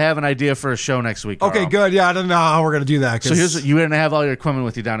 I have an idea for a show next week, Carl. Okay, good. Yeah, I don't know how we're going to do that. So here's you didn't have all your equipment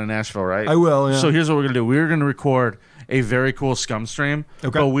with you down in Nashville, right? I will, yeah. So here's what we're going to do. We're going to record a very cool scum stream,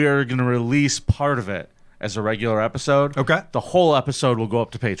 but we are going to release part of it as a regular episode. Okay. The whole episode will go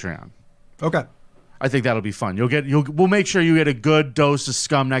up to Patreon. Okay. I think that'll be fun. We'll make sure you get a good dose of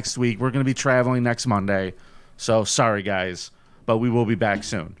scum next week. We're going to be traveling next Monday. So sorry, guys, but we will be back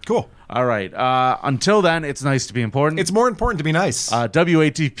soon. Cool. All right. Until then, it's nice to be important. It's more important to be nice.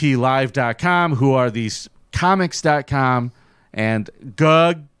 WATPlive.com, who are these comics.com, and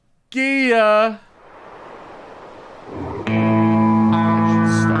Gugia.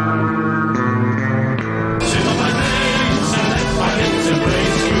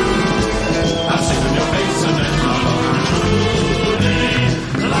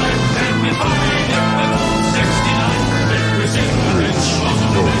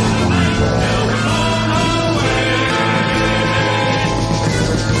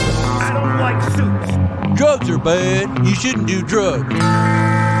 Drugs are bad. You shouldn't do drugs.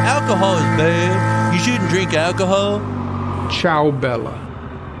 Alcohol is bad. You shouldn't drink alcohol. Ciao, Bella.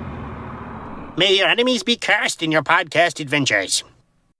 May your enemies be cursed in your podcast adventures.